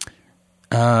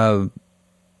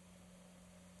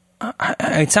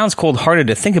 it sounds cold-hearted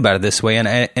to think about it this way,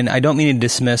 and I don't mean to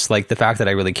dismiss like the fact that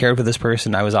I really cared for this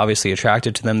person. I was obviously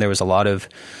attracted to them. There was a lot of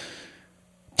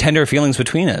tender feelings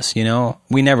between us. You know,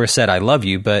 we never said "I love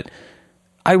you," but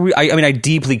I mean, I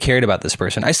deeply cared about this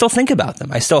person. I still think about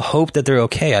them. I still hope that they're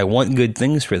okay. I want good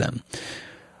things for them.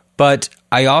 But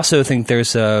I also think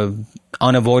there's a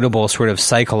unavoidable sort of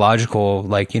psychological,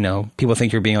 like, you know, people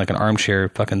think you're being like an armchair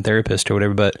fucking therapist or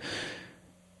whatever, but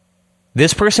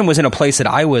this person was in a place that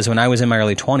I was when I was in my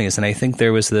early 20s, and I think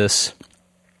there was this,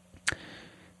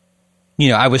 you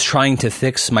know, I was trying to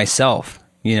fix myself,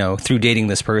 you know, through dating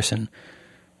this person.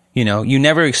 You know, you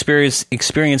never experience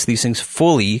these things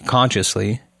fully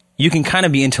consciously. You can kind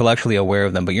of be intellectually aware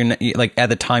of them, but you're not, like, at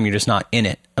the time you're just not in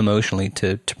it emotionally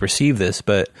to perceive this.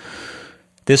 But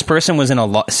this person was in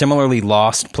a similarly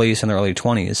lost place in their early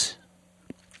 20s.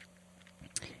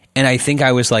 And I think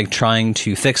I was like trying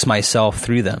to fix myself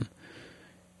through them,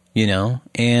 you know,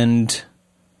 and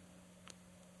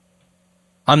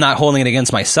I'm not holding it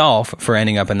against myself for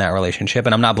ending up in that relationship,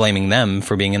 and I'm not blaming them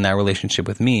for being in that relationship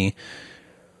with me.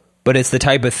 But it's the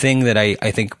type of thing that I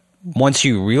think once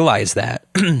you realize that,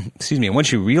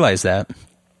 once you realize that,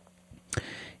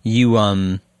 you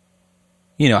know,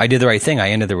 I did the right thing. I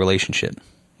ended the relationship,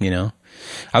 you know.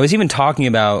 I was even talking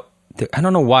about, I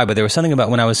don't know why, but there was something about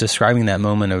when I was describing that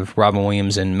moment of Robin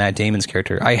Williams and Matt Damon's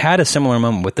character, I had a similar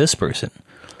moment with this person.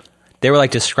 They were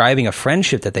like describing a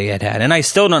friendship that they had had. And I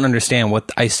still don't understand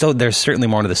there's certainly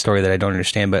more to the story that I don't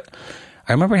understand, but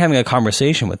I remember having a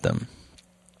conversation with them.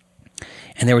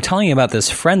 And they were telling me about this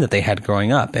friend that they had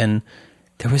growing up. And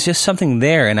there was just something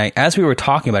there. And as we were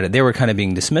talking about it, they were kind of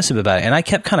being dismissive about it. And I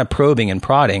kept kind of probing and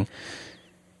prodding.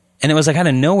 And it was like out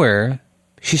of nowhere,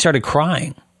 she started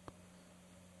crying.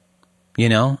 You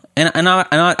know? And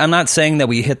I'm not saying that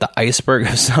we hit the iceberg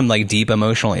of some like deep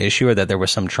emotional issue or that there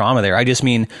was some trauma there. I just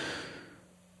mean,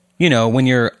 you know, when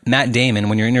you're Matt Damon,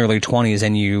 when you're in your early 20s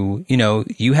and you know,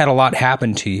 you had a lot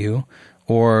happen to you,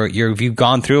 or you've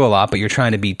gone through a lot, but you're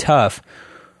trying to be tough.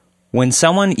 When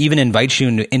someone even invites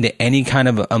you into any kind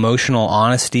of emotional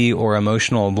honesty or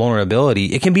emotional vulnerability,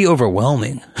 it can be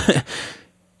overwhelming,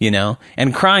 you know?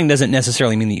 And crying doesn't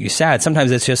necessarily mean that you're sad.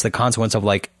 Sometimes it's just the consequence of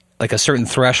like a certain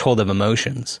threshold of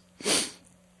emotions.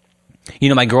 You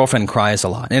know, my girlfriend cries a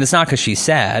lot, and it's not because she's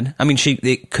sad. I mean,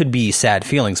 it could be sad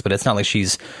feelings, but it's not like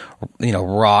she's, you know,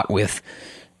 wrought with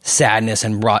sadness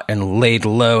and laid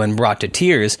low and brought to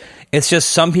tears. It's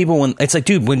just some people, when it's like,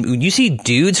 dude, when you see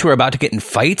dudes who are about to get in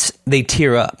fights, they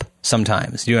tear up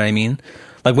sometimes. Do you know what I mean?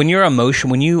 Like when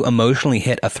you emotionally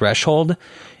hit a threshold,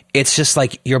 it's just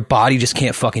like your body just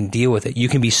can't fucking deal with it. You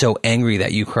can be so angry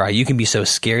that you cry. You can be so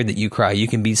scared that you cry. You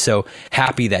can be so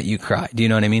happy that you cry. Do you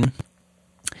know what I mean?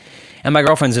 And my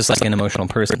girlfriend's just like an emotional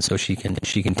person, so she can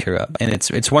tear up, and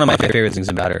it's one of my favorite things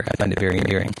about her. I find it very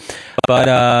endearing.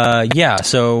 But yeah,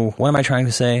 so what am I trying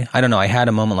to say? I don't know. I had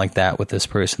a moment like that with this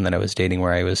person that I was dating,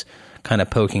 where I was kind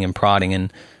of poking and prodding,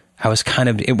 and I was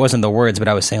it wasn't the words, but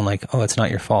I was saying like, "Oh, it's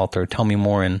not your fault," or "Tell me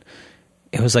more," and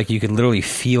it was like you could literally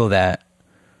feel that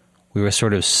we were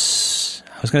sort of,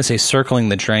 I was going to say circling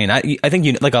the drain. I think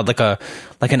you like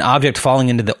an object falling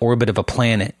into the orbit of a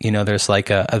planet. You know, there's like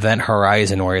a event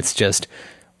horizon where it's just,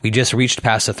 we just reached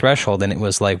past the threshold, and it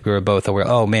was like we were both aware,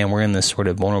 oh man, we're in this sort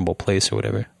of vulnerable place or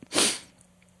whatever.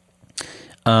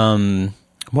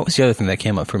 What was the other thing that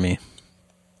came up for me?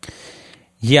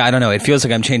 Yeah, I don't know. It feels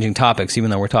like I'm changing topics, even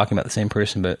though we're talking about the same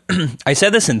person. But I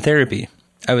said this in therapy.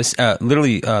 I was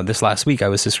literally this last week, I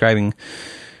was describing,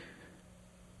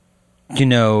 you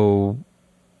know,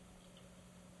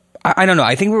 I don't know.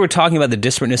 I think we were talking about the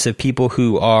disparateness of people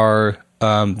who are,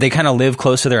 they kind of live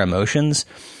close to their emotions.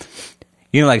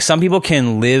 You know, like some people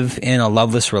can live in a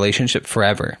loveless relationship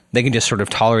forever. They can just sort of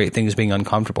tolerate things being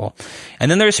uncomfortable.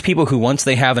 And then there's people who, once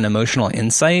they have an emotional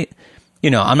insight, you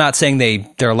know, I'm not saying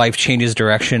their life changes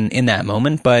direction in that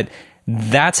moment, but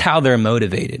that's how they're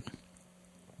motivated.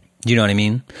 You know what I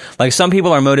mean? Like some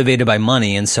people are motivated by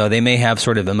money, and so they may have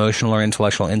sort of emotional or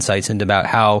intellectual insights into about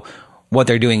how what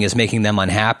they're doing is making them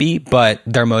unhappy, but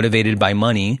they're motivated by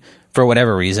money for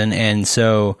whatever reason, and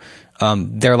so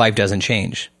their life doesn't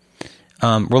change.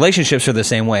 Relationships are the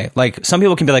same way. Like some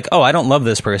people can be like, oh, I don't love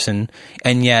this person,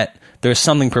 and yet there's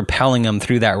something propelling them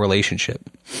through that relationship.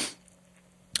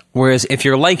 Whereas if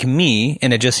you're like me,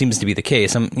 and it just seems to be the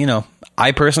case,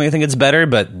 I personally think it's better,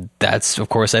 but that's, of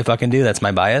course, I fucking do. That's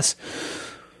my bias.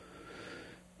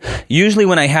 Usually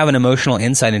when I have an emotional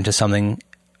insight into something,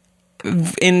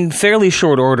 in fairly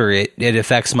short order, it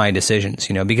affects my decisions,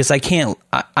 you know, because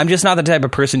I'm just not the type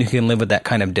of person who can live with that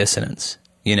kind of dissonance,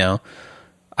 you know.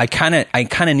 I kind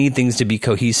of need things to be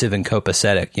cohesive and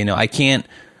copacetic, you know. I can't,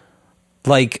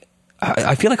 like,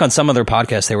 I feel like on some other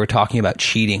podcast they were talking about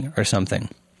cheating or something.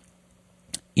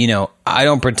 You know, I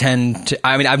don't pretend to,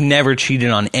 I've never cheated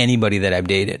on anybody that I've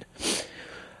dated.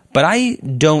 But I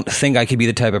don't think I could be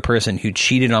the type of person who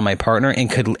cheated on my partner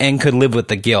and could live with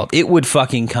the guilt. It would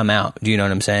fucking come out. Do you know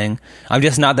what I'm saying? I'm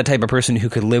just not the type of person who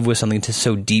could live with something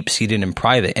so deep-seated and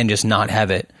private and just not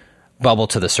have it bubble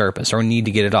to the surface or need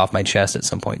to get it off my chest at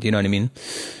some point. Do you know what I mean?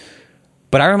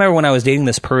 But I remember when I was dating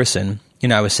this person, you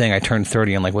know, I was saying I turned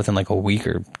 30 and like within like a week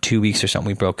or 2 weeks or something,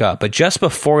 we broke up. But just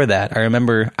before that, I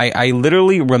remember, I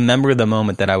literally remember the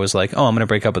moment that I was like, oh, I'm going to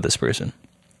break up with this person.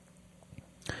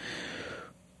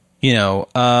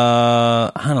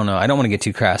 I don't know. I don't want to get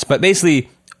too crass, but basically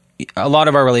a lot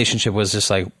of our relationship was just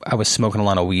like, I was smoking a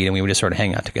lot of weed and we would just sort of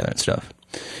hang out together and stuff.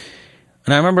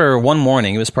 And I remember one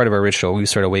morning, it was part of our ritual, we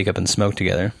sort of wake up and smoke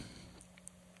together.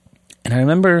 And I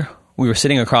remember we were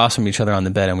sitting across from each other on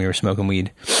the bed and we were smoking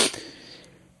weed.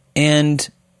 And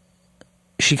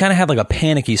she kind of had like a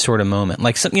panicky sort of moment.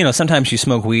 Like, sometimes you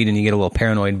smoke weed and you get a little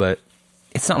paranoid, but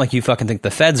it's not like you fucking think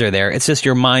the feds are there. It's just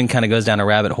your mind kind of goes down a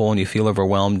rabbit hole and you feel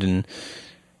overwhelmed and,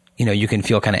 you can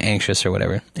feel kind of anxious or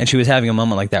whatever. And she was having a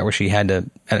moment like that where she had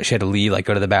to leave, like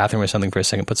go to the bathroom or something for a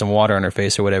second, put some water on her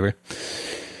face or whatever.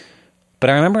 But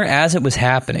I remember as it was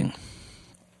happening,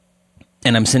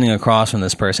 and I'm sitting across from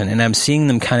this person, and I'm seeing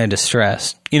them kind of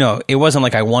distressed. It wasn't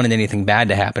like I wanted anything bad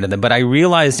to happen to them, but I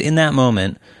realized in that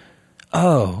moment,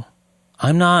 oh,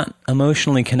 I'm not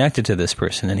emotionally connected to this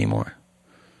person anymore.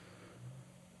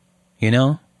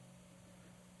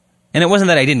 And it wasn't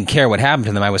that I didn't care what happened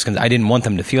to them. I didn't want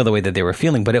them to feel the way that they were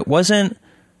feeling, but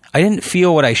I didn't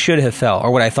feel what I should have felt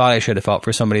or what I thought I should have felt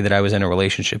for somebody that I was in a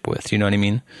relationship with. You know what I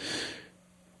mean?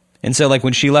 And so like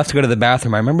when she left to go to the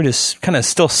bathroom, I remember just kind of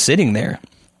still sitting there,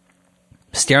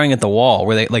 staring at the wall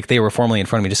where they were formerly in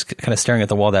front of me, just kind of staring at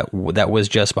the wall that was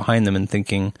just behind them and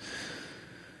thinking,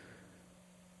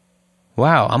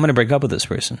 wow, I'm going to break up with this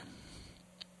person.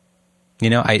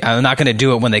 I'm not going to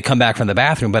do it when they come back from the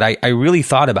bathroom, but I really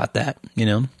thought about that,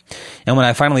 And when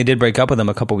I finally did break up with them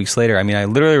a couple weeks later, I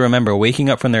literally remember waking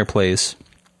up from their place.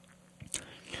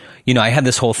 I had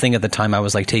this whole thing at the time. I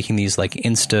was like taking these like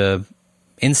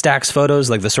Instax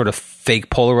photos, like the sort of fake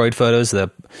Polaroid photos. I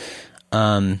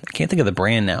can't think of the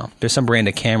brand now. There's some brand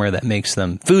of camera that makes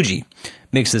them. Fuji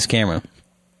makes this camera.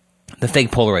 The fake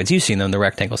Polaroids. You've seen them, the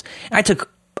rectangles.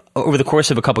 Over the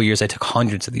course of a couple years, I took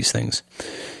hundreds of these things.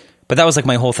 But that was like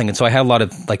my whole thing. And so I had a lot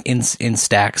of like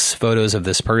Instax photos of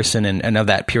this person and of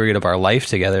that period of our life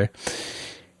together.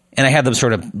 And I had them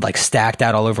sort of like stacked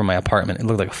out all over my apartment. It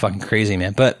looked like a fucking crazy,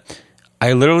 man. But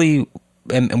I literally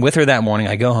am with her that morning.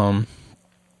 I go home.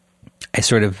 I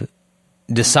sort of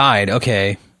decide,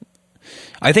 okay,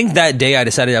 I think that day I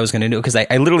decided I was going to do it because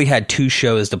I literally had 2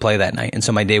 shows to play that night. And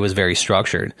so my day was very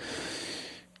structured.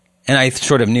 And I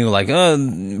sort of knew like,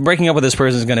 breaking up with this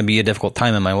person is going to be a difficult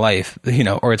time in my life,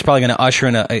 or it's probably going to usher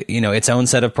in its own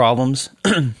set of problems.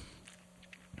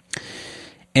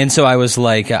 And so I was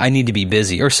like, I need to be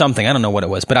busy or something. I don't know what it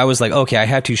was, but I was like, okay, I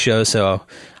have 2 shows. So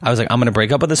I was like, I'm going to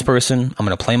break up with this person. I'm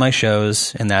going to play my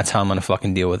shows and that's how I'm going to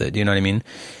fucking deal with it. Do you know what I mean?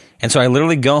 And so I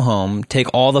literally go home,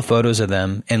 take all the photos of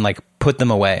them and like put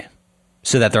them away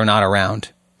so that they're not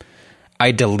around.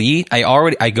 I go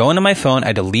into my phone,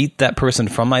 I delete that person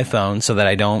from my phone so that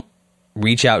I don't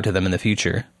reach out to them in the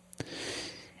future.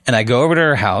 And I go over to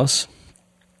her house,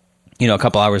 a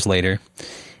couple hours later,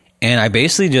 and I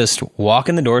basically just walk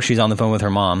in the door. She's on the phone with her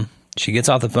mom. She gets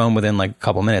off the phone within like a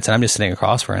couple minutes and I'm just sitting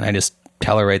across from her and I just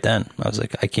tell her right then. I was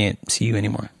like, I can't see you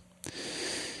anymore.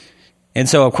 And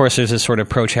so, of course, there's this sort of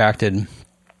protracted,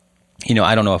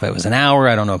 I don't know if it was an hour.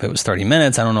 I don't know if it was 30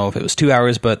 minutes. I don't know if it was 2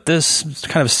 hours, but this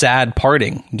kind of sad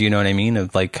parting, do you know what I mean?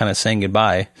 Of like kind of saying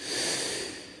goodbye.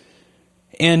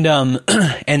 And,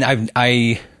 and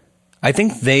I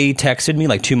think they texted me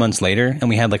like 2 months later and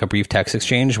we had like a brief text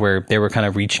exchange where they were kind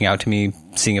of reaching out to me,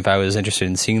 seeing if I was interested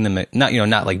in seeing them. Not,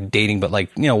 not like dating, but like,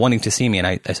 wanting to see me. And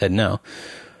I said no,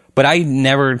 but I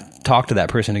never talked to that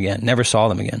person again, never saw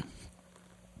them again.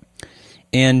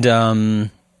 And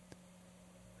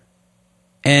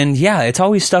yeah, it's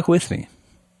always stuck with me,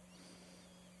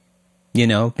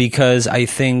 because I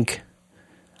think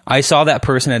I saw that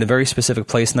person at a very specific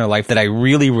place in their life that I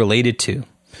really related to.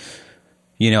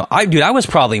 I was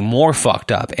probably more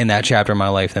fucked up in that chapter of my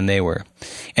life than they were.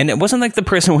 And it wasn't like the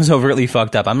person was overtly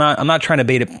fucked up. I'm not trying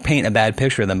to paint a bad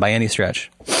picture of them by any stretch.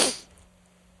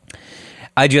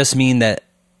 I just mean that,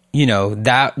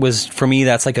 that was, for me,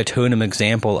 that's like a totem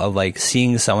example of like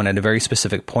seeing someone at a very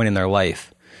specific point in their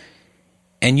life.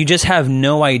 And you just have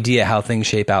no idea how things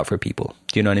shape out for people.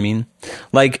 Do you know what I mean?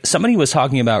 Like somebody was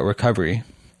talking about recovery.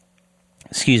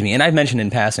 Excuse me. And I've mentioned in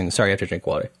passing, sorry, I have to drink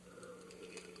water.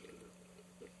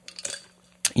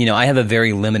 I have a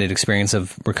very limited experience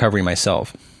of recovery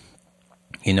myself.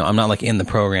 I'm not like in the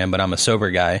program, but I'm a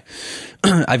sober guy.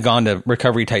 I've gone to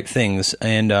recovery type things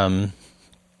and,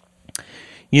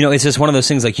 it's just one of those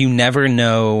things like you never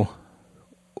know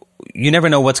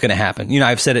what's going to happen.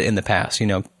 I've said it in the past,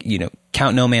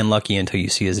 count no man lucky until you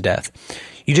see his death.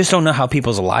 You just don't know how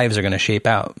people's lives are going to shape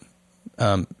out.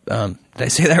 Did I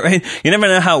say that right? You never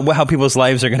know how people's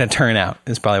lives are going to turn out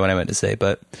is probably what I meant to say.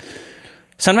 But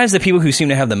sometimes the people who seem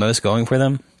to have the most going for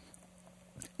them,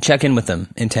 check in with them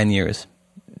in 10 years.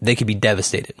 They could be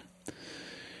devastated.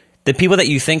 The people that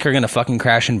you think are going to fucking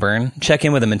crash and burn, check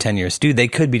in with them in 10 years. Dude, they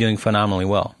could be doing phenomenally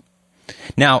well.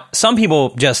 Now, some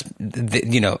people just,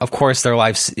 of course, their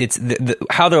lives,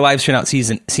 how their lives turn out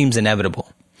seems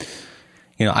inevitable.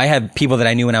 I had people that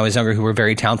I knew when I was younger who were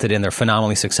very talented and they're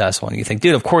phenomenally successful. And you think,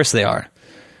 dude, of course they are.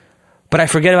 But I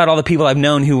forget about all the people I've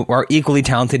known who are equally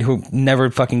talented who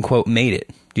never fucking, quote, made it.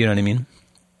 Do you know what I mean?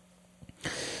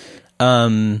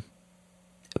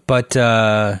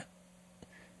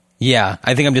 Yeah,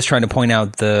 I think I'm just trying to point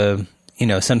out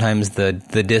sometimes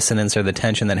the dissonance or the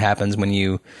tension that happens when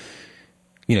you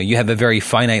have a very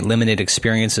finite, limited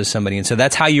experience of somebody. And so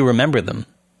that's how you remember them,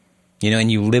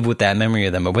 and you live with that memory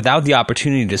of them. But without the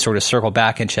opportunity to sort of circle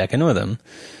back and check in with them,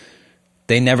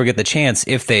 they never get the chance,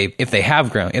 if they have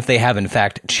grown, if they have in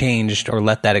fact changed or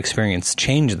let that experience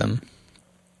change them,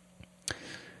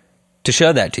 to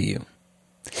show that to you.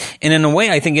 And in a way,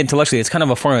 I think intellectually, it's kind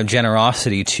of a form of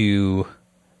generosity to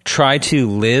try to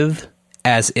live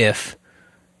as if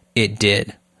it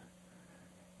did,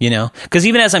 because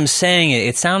even as I'm saying it,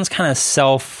 it sounds kind of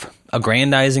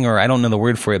self-aggrandizing, or I don't know the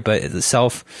word for it, but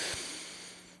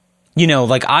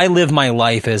like I live my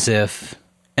life as if,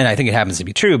 and I think it happens to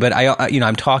be true, but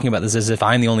I'm talking about this as if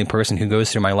I'm the only person who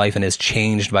goes through my life and is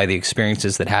changed by the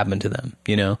experiences that happen to them,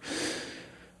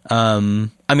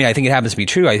 I think it happens to be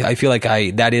true. I feel like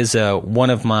that is one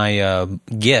of my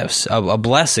gifts, a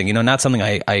blessing, not something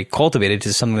I cultivated,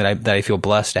 just something that I feel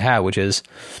blessed to have, which is,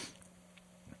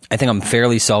 I think I'm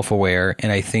fairly self-aware,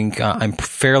 and I think I'm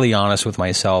fairly honest with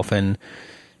myself. And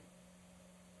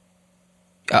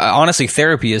honestly,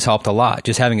 therapy has helped a lot,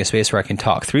 just having a space where I can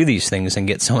talk through these things and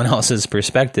get someone else's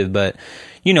perspective. But,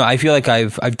 I feel like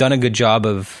I've done a good job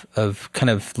of kind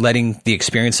of letting the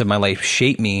experience of my life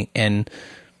shape me and,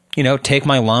 take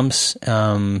my lumps,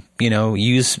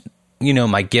 use,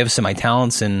 my gifts and my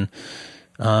talents and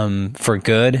for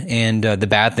good, and the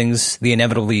bad things, the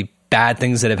inevitably bad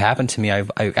things that have happened to me,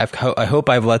 I hope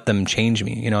I've let them change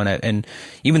me, and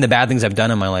even the bad things I've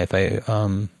done in my life, I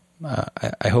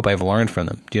hope I've learned from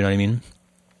them. Do you know what I mean?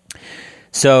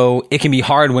 So it can be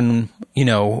hard when,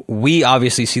 we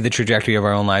obviously see the trajectory of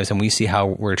our own lives and we see how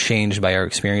we're changed by our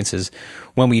experiences.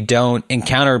 When we don't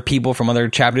encounter people from other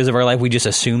chapters of our life, we just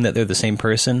assume that they're the same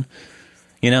person,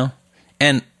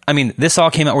 And I mean, this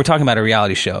all came out, we're talking about a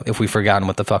reality show, if we've forgotten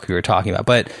what the fuck we were talking about.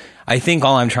 But I think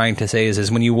all I'm trying to say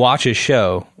is when you watch a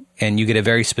show and you get a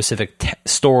very specific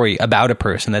story about a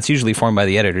person, that's usually formed by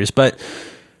the editors, but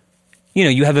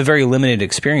you have a very limited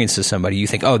experience of somebody. You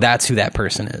think, oh, that's who that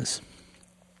person is.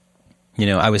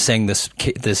 I was saying this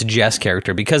Jess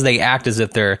character, because they act as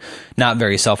if they're not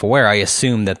very self-aware, I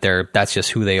assume that that's just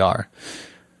who they are.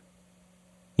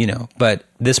 But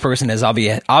this person is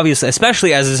obviously,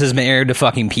 especially as this has been aired to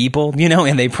fucking people,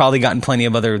 and they've probably gotten plenty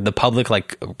of the public,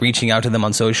 like, reaching out to them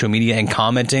on social media and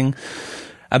commenting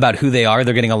about who they are.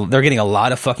 They're getting a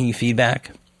lot of fucking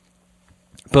feedback,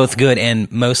 both good and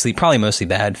probably mostly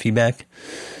bad feedback.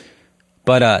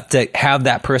 But to have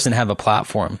that person have a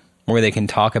platform where they can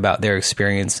talk about their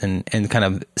experience and kind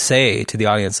of say to the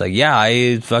audience, like, yeah,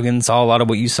 I fucking saw a lot of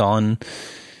what you saw and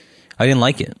I didn't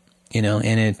like it,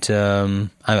 and it,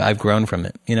 I've grown from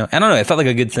it, I don't know. It felt like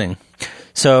a good thing.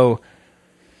 So,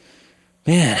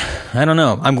 man, I don't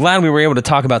know. I'm glad we were able to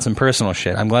talk about some personal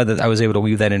shit. I'm glad that I was able to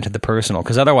weave that into the personal,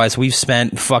 because otherwise we've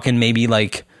spent fucking maybe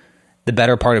like the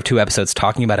better part of 2 episodes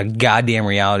talking about a goddamn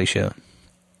reality show.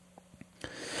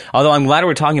 Although I'm glad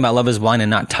we're talking about Love is Blind and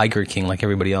not Tiger King like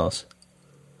everybody else.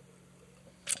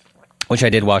 Which I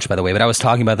did watch, by the way, but I was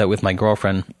talking about that with my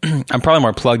girlfriend. I'm probably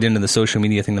more plugged into the social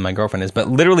media thing than my girlfriend is, but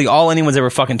literally all anyone's ever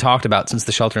fucking talked about since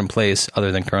the shelter in place,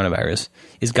 other than coronavirus,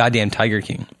 is goddamn Tiger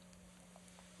King.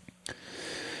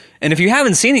 And if you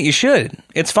haven't seen it, you should.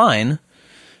 It's fine.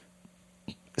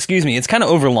 Excuse me, it's kind of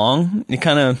overlong. It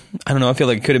kind of, I don't know, I feel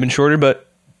like it could have been shorter, but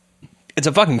it's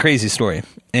a fucking crazy story.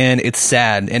 And it's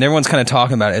sad. And everyone's kind of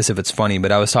talking about it as if it's funny,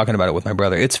 but I was talking about it with my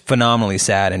brother. It's phenomenally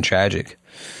sad and tragic.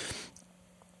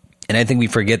 And I think we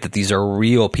forget that these are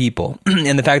real people.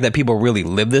 And the fact that people really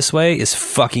live this way is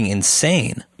fucking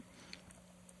insane.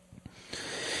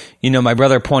 My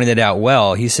brother pointed it out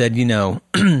well. He said,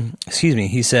 excuse me,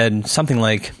 he said something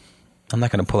like, I'm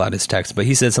not going to pull out his text, but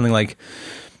he said something like,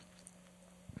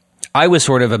 I was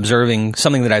sort of observing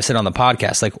something that I've said on the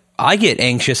podcast. Like, I get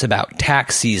anxious about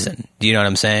tax season. Do you know what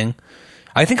I'm saying?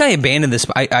 I think I abandoned this.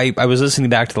 I was listening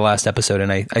back to the last episode,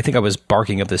 and I think I was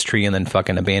barking up this tree and then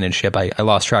fucking abandoned ship. I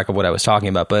lost track of what I was talking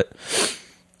about, but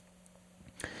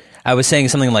I was saying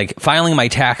something like, filing my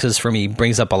taxes for me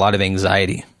brings up a lot of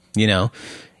anxiety.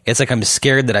 It's like I'm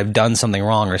scared that I've done something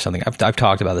wrong or something. I've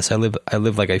talked about this. I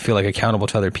live like I feel like accountable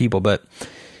to other people, but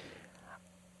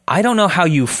I don't know how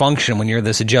you function when you're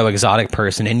this Joe Exotic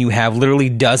person and you have literally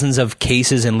dozens of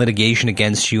cases and litigation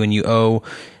against you, and you're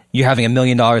having $1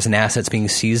 million in assets being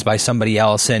seized by somebody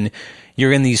else, and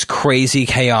you're in these crazy,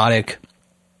 chaotic,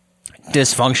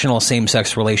 dysfunctional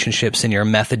same-sex relationships, and you're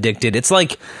meth addicted. It's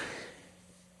like,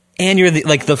 and you're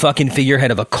the fucking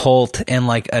figurehead of a cult and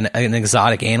like an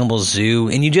exotic animal zoo,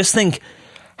 and you just think,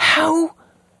 how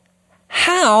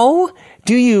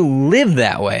do you live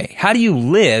that way? How do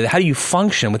you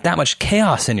function with that much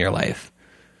chaos in your life?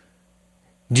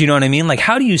 Do you know what I mean? Like,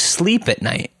 how do you sleep at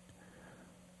night?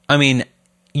 I mean,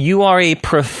 you are a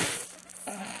profoundly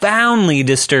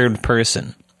disturbed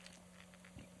person.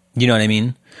 You know what I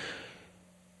mean?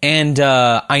 And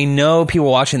I know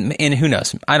people watching, and who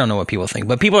knows? I don't know what people think,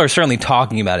 but people are certainly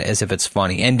talking about it as if it's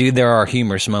funny. And dude, there are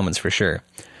humorous moments for sure.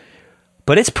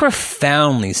 But it's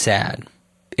profoundly sad.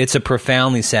 It's a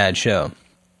profoundly sad show.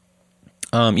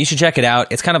 You should check it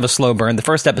out. It's kind of a slow burn. The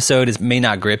first episode may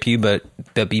not grip you, but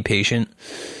be patient.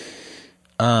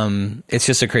 It's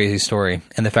just a crazy story.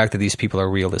 And the fact that these people are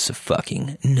real is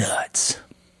fucking nuts.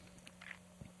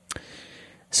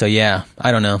 So yeah,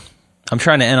 I don't know. I'm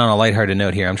trying to end on a lighthearted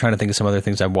note here. I'm trying to think of some other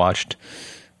things I've watched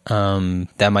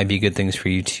that might be good things for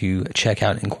you to check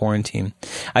out in quarantine.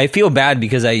 I feel bad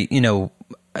because I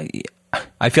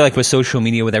feel like with social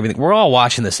media, with everything, we're all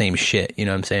watching the same shit. You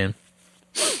know what I'm saying?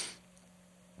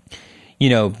 You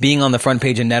know, being on the front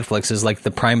page of Netflix is like the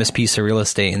primest piece of real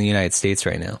estate in the United States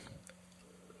right now.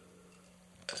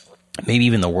 Maybe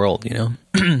even the world, you know?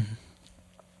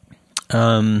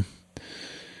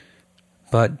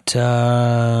 But,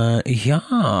 yeah.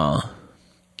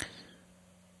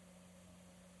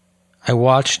 I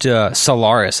watched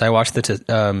Solaris. I watched the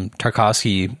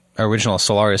Tarkovsky original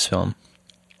Solaris film.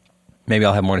 Maybe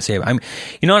I'll have more to say. You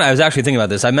know what? I was actually thinking about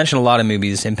this. I mentioned a lot of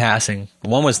movies in passing.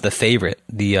 One was The Favorite.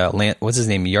 What's his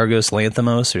name? Yorgos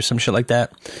Lanthimos or some shit like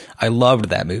that. I loved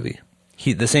that movie.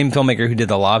 The same filmmaker who did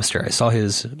The Lobster. I saw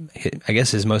his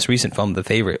most recent film, The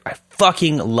Favorite. I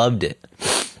fucking loved it.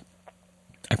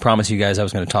 I promised you guys I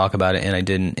was going to talk about it, and I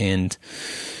didn't. And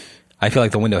I feel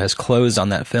like the window has closed on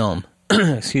that film.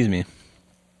 Excuse me.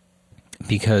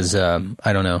 Because,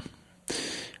 I don't know.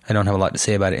 I don't have a lot to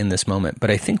say about it in this moment.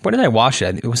 But I think, where did I watch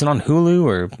it? Was it on Hulu?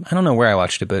 Or I don't know where I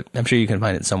watched it, but I'm sure you can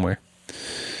find it somewhere.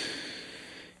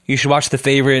 You should watch The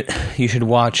Favorite. You should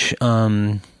watch...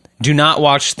 do not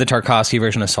watch the Tarkovsky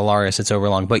version of Solaris. It's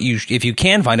overlong. But if you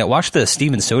can find it, watch the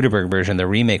Steven Soderbergh version, the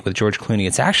remake with George Clooney.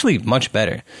 It's actually much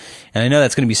better. And I know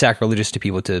that's going to be sacrilegious to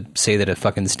people to say that a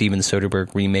fucking Steven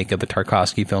Soderbergh remake of a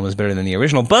Tarkovsky film is better than the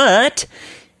original, but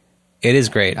it is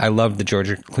great. I loved the George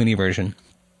Clooney version.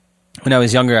 When I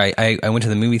was younger, I went to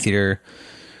the movie theater,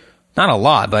 not a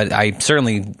lot, but I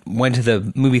certainly went to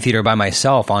the movie theater by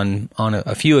myself on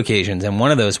a few occasions, and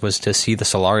one of those was to see the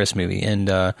Solaris movie. And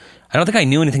I don't think I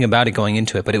knew anything about it going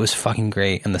into it, but it was fucking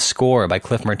great. And the score by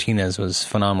Cliff Martinez was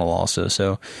phenomenal also.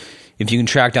 So if you can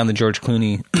track down the George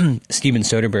Clooney, Steven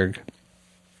Soderbergh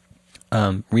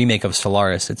remake of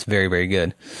Solaris, it's very, very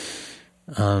good.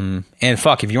 And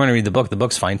fuck, if you want to read the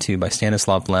book's fine too, by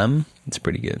Stanislav Lem. It's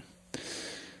pretty good.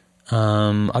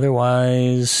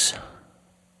 Otherwise,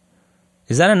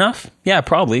 is that enough? Yeah,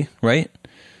 probably, right?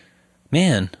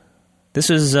 Man, this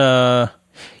is,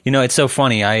 it's so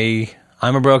funny.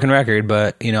 I'm a broken record,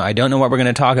 but, I don't know what we're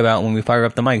going to talk about when we fire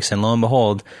up the mics, and lo and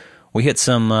behold, we hit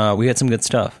some good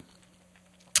stuff.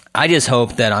 I just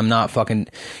hope that I'm not fucking,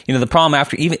 the problem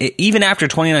after, even after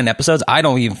 29 episodes, I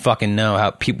don't even fucking know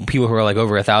how people who are like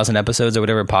over 1,000 episodes or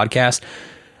whatever podcast,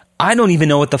 I don't even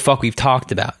know what the fuck we've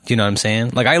talked about. Do you know what I'm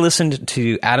saying? Like, I listened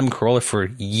to Adam Carolla for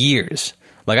years.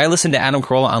 Like, I listened to Adam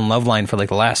Carolla on Loveline for like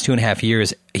the last 2.5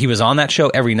 years. He was on that show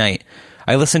every night.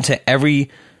 I listened to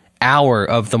every hour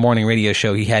of the morning radio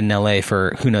show he had in LA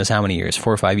for who knows how many years,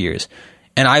 4 or 5 years.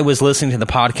 And I was listening to the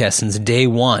podcast since day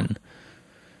one.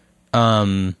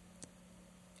 And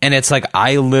it's like,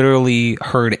 I literally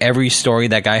heard every story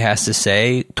that guy has to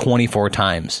say 24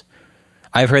 times.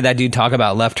 I've heard that dude talk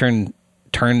about left turn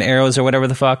arrows or whatever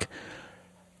the fuck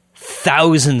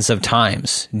thousands of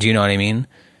times. Do you know what I mean?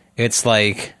 It's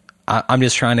like, I'm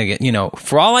just trying to get,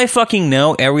 for all I fucking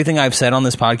know, everything I've said on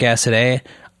this podcast today,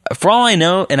 for all I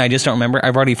know, and I just don't remember,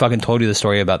 I've already fucking told you the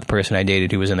story about the person I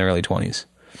dated who was in their early 20s.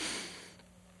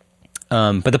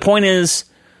 But the point is,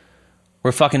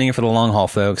 we're fucking in here for the long haul,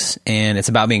 folks, and it's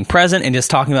about being present and just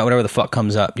talking about whatever the fuck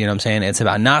comes up, you know what I'm saying? It's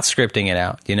about not scripting it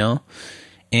out,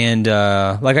 And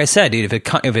like I said, dude,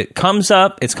 if it comes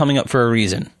up, it's coming up for a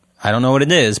reason. I don't know what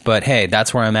it is, but hey,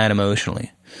 that's where I'm at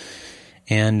emotionally.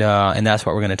 And that's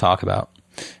what we're going to talk about.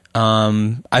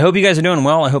 I hope you guys are doing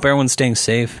well. I hope everyone's staying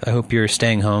safe. I hope you're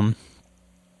staying home.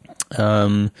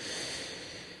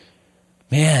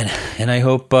 Man, and I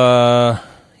hope,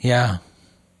 yeah.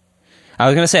 I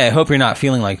was going to say, I hope you're not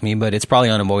feeling like me, but it's probably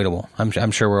unavoidable.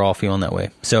 I'm sure we're all feeling that way.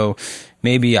 So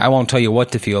maybe I won't tell you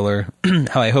what to feel or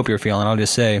how I hope you're feeling. I'll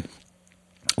just say,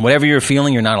 whatever you're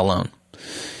feeling, you're not alone.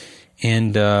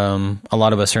 And a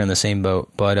lot of us are in the same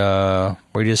boat, but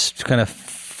we're just kind of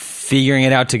figuring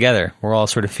it out together. We're all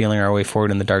sort of feeling our way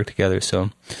forward in the dark together. So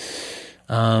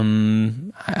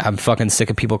I'm fucking sick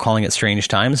of people calling it strange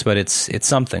times, but it's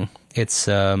something. It's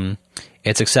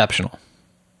exceptional.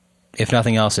 If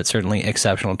nothing else, it's certainly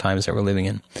exceptional times that we're living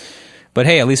in. But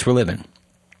hey, at least we're living.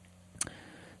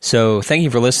 So thank you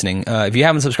for listening. If you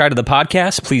haven't subscribed to the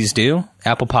podcast, please do.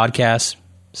 Apple Podcasts,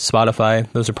 Spotify,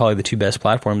 those are probably the two best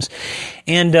platforms.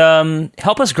 And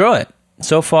help us grow it.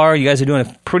 So far, you guys are doing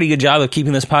a pretty good job of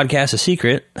keeping this podcast a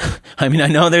secret. I mean, I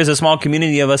know there's a small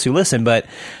community of us who listen, but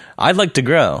I'd like to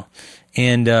grow.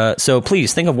 And so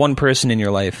please think of one person in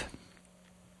your life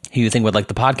who you think would like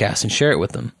the podcast and share it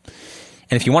with them.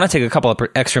 And if you want to take a couple of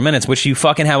extra minutes, which you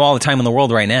fucking have all the time in the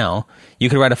world right now, you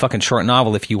could write a fucking short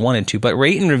novel if you wanted to, but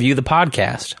rate and review the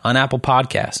podcast on Apple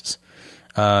Podcasts,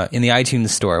 in the iTunes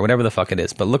store, whatever the fuck it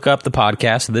is. But look up the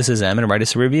podcast, This Is M, and write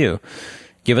us a review.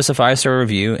 Give us a 5-star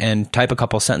review and type a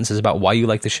couple sentences about why you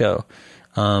like the show.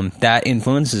 That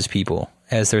influences people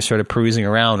as they're sort of perusing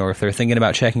around, or if they're thinking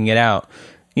about checking it out.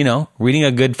 You know, reading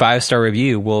a good 5-star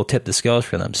review will tip the scales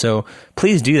for them. So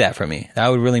please do that for me. That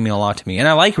would really mean a lot to me. And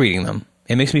I like reading them.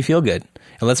 It makes me feel good.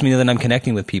 It lets me know that I'm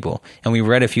connecting with people. And we've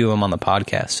read a few of them on the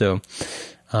podcast. So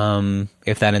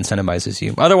if that incentivizes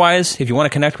you. Otherwise, if you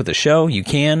want to connect with the show, you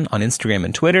can on Instagram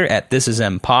and Twitter at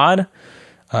thisismpod.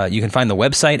 You can find the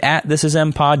website at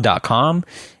thisismpod.com.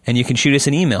 And you can shoot us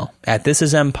an email at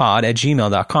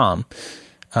thisismpod@gmail.com.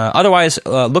 Otherwise,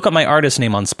 look up my artist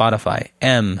name on Spotify,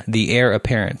 M, the Heir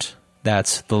Apparent.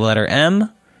 That's the letter M,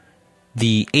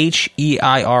 the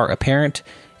HEIR Apparent,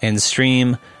 and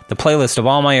stream the playlist of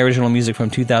all my original music from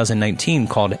 2019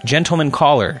 called Gentleman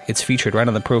Caller. It's featured right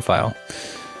on the profile.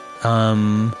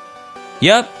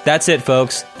 Yep, that's it,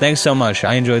 folks. Thanks so much.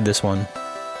 I enjoyed this one.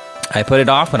 I put it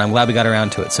off, but I'm glad we got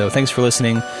around to it. So thanks for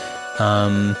listening.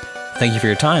 Thank you for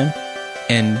your time,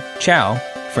 and ciao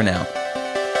for now.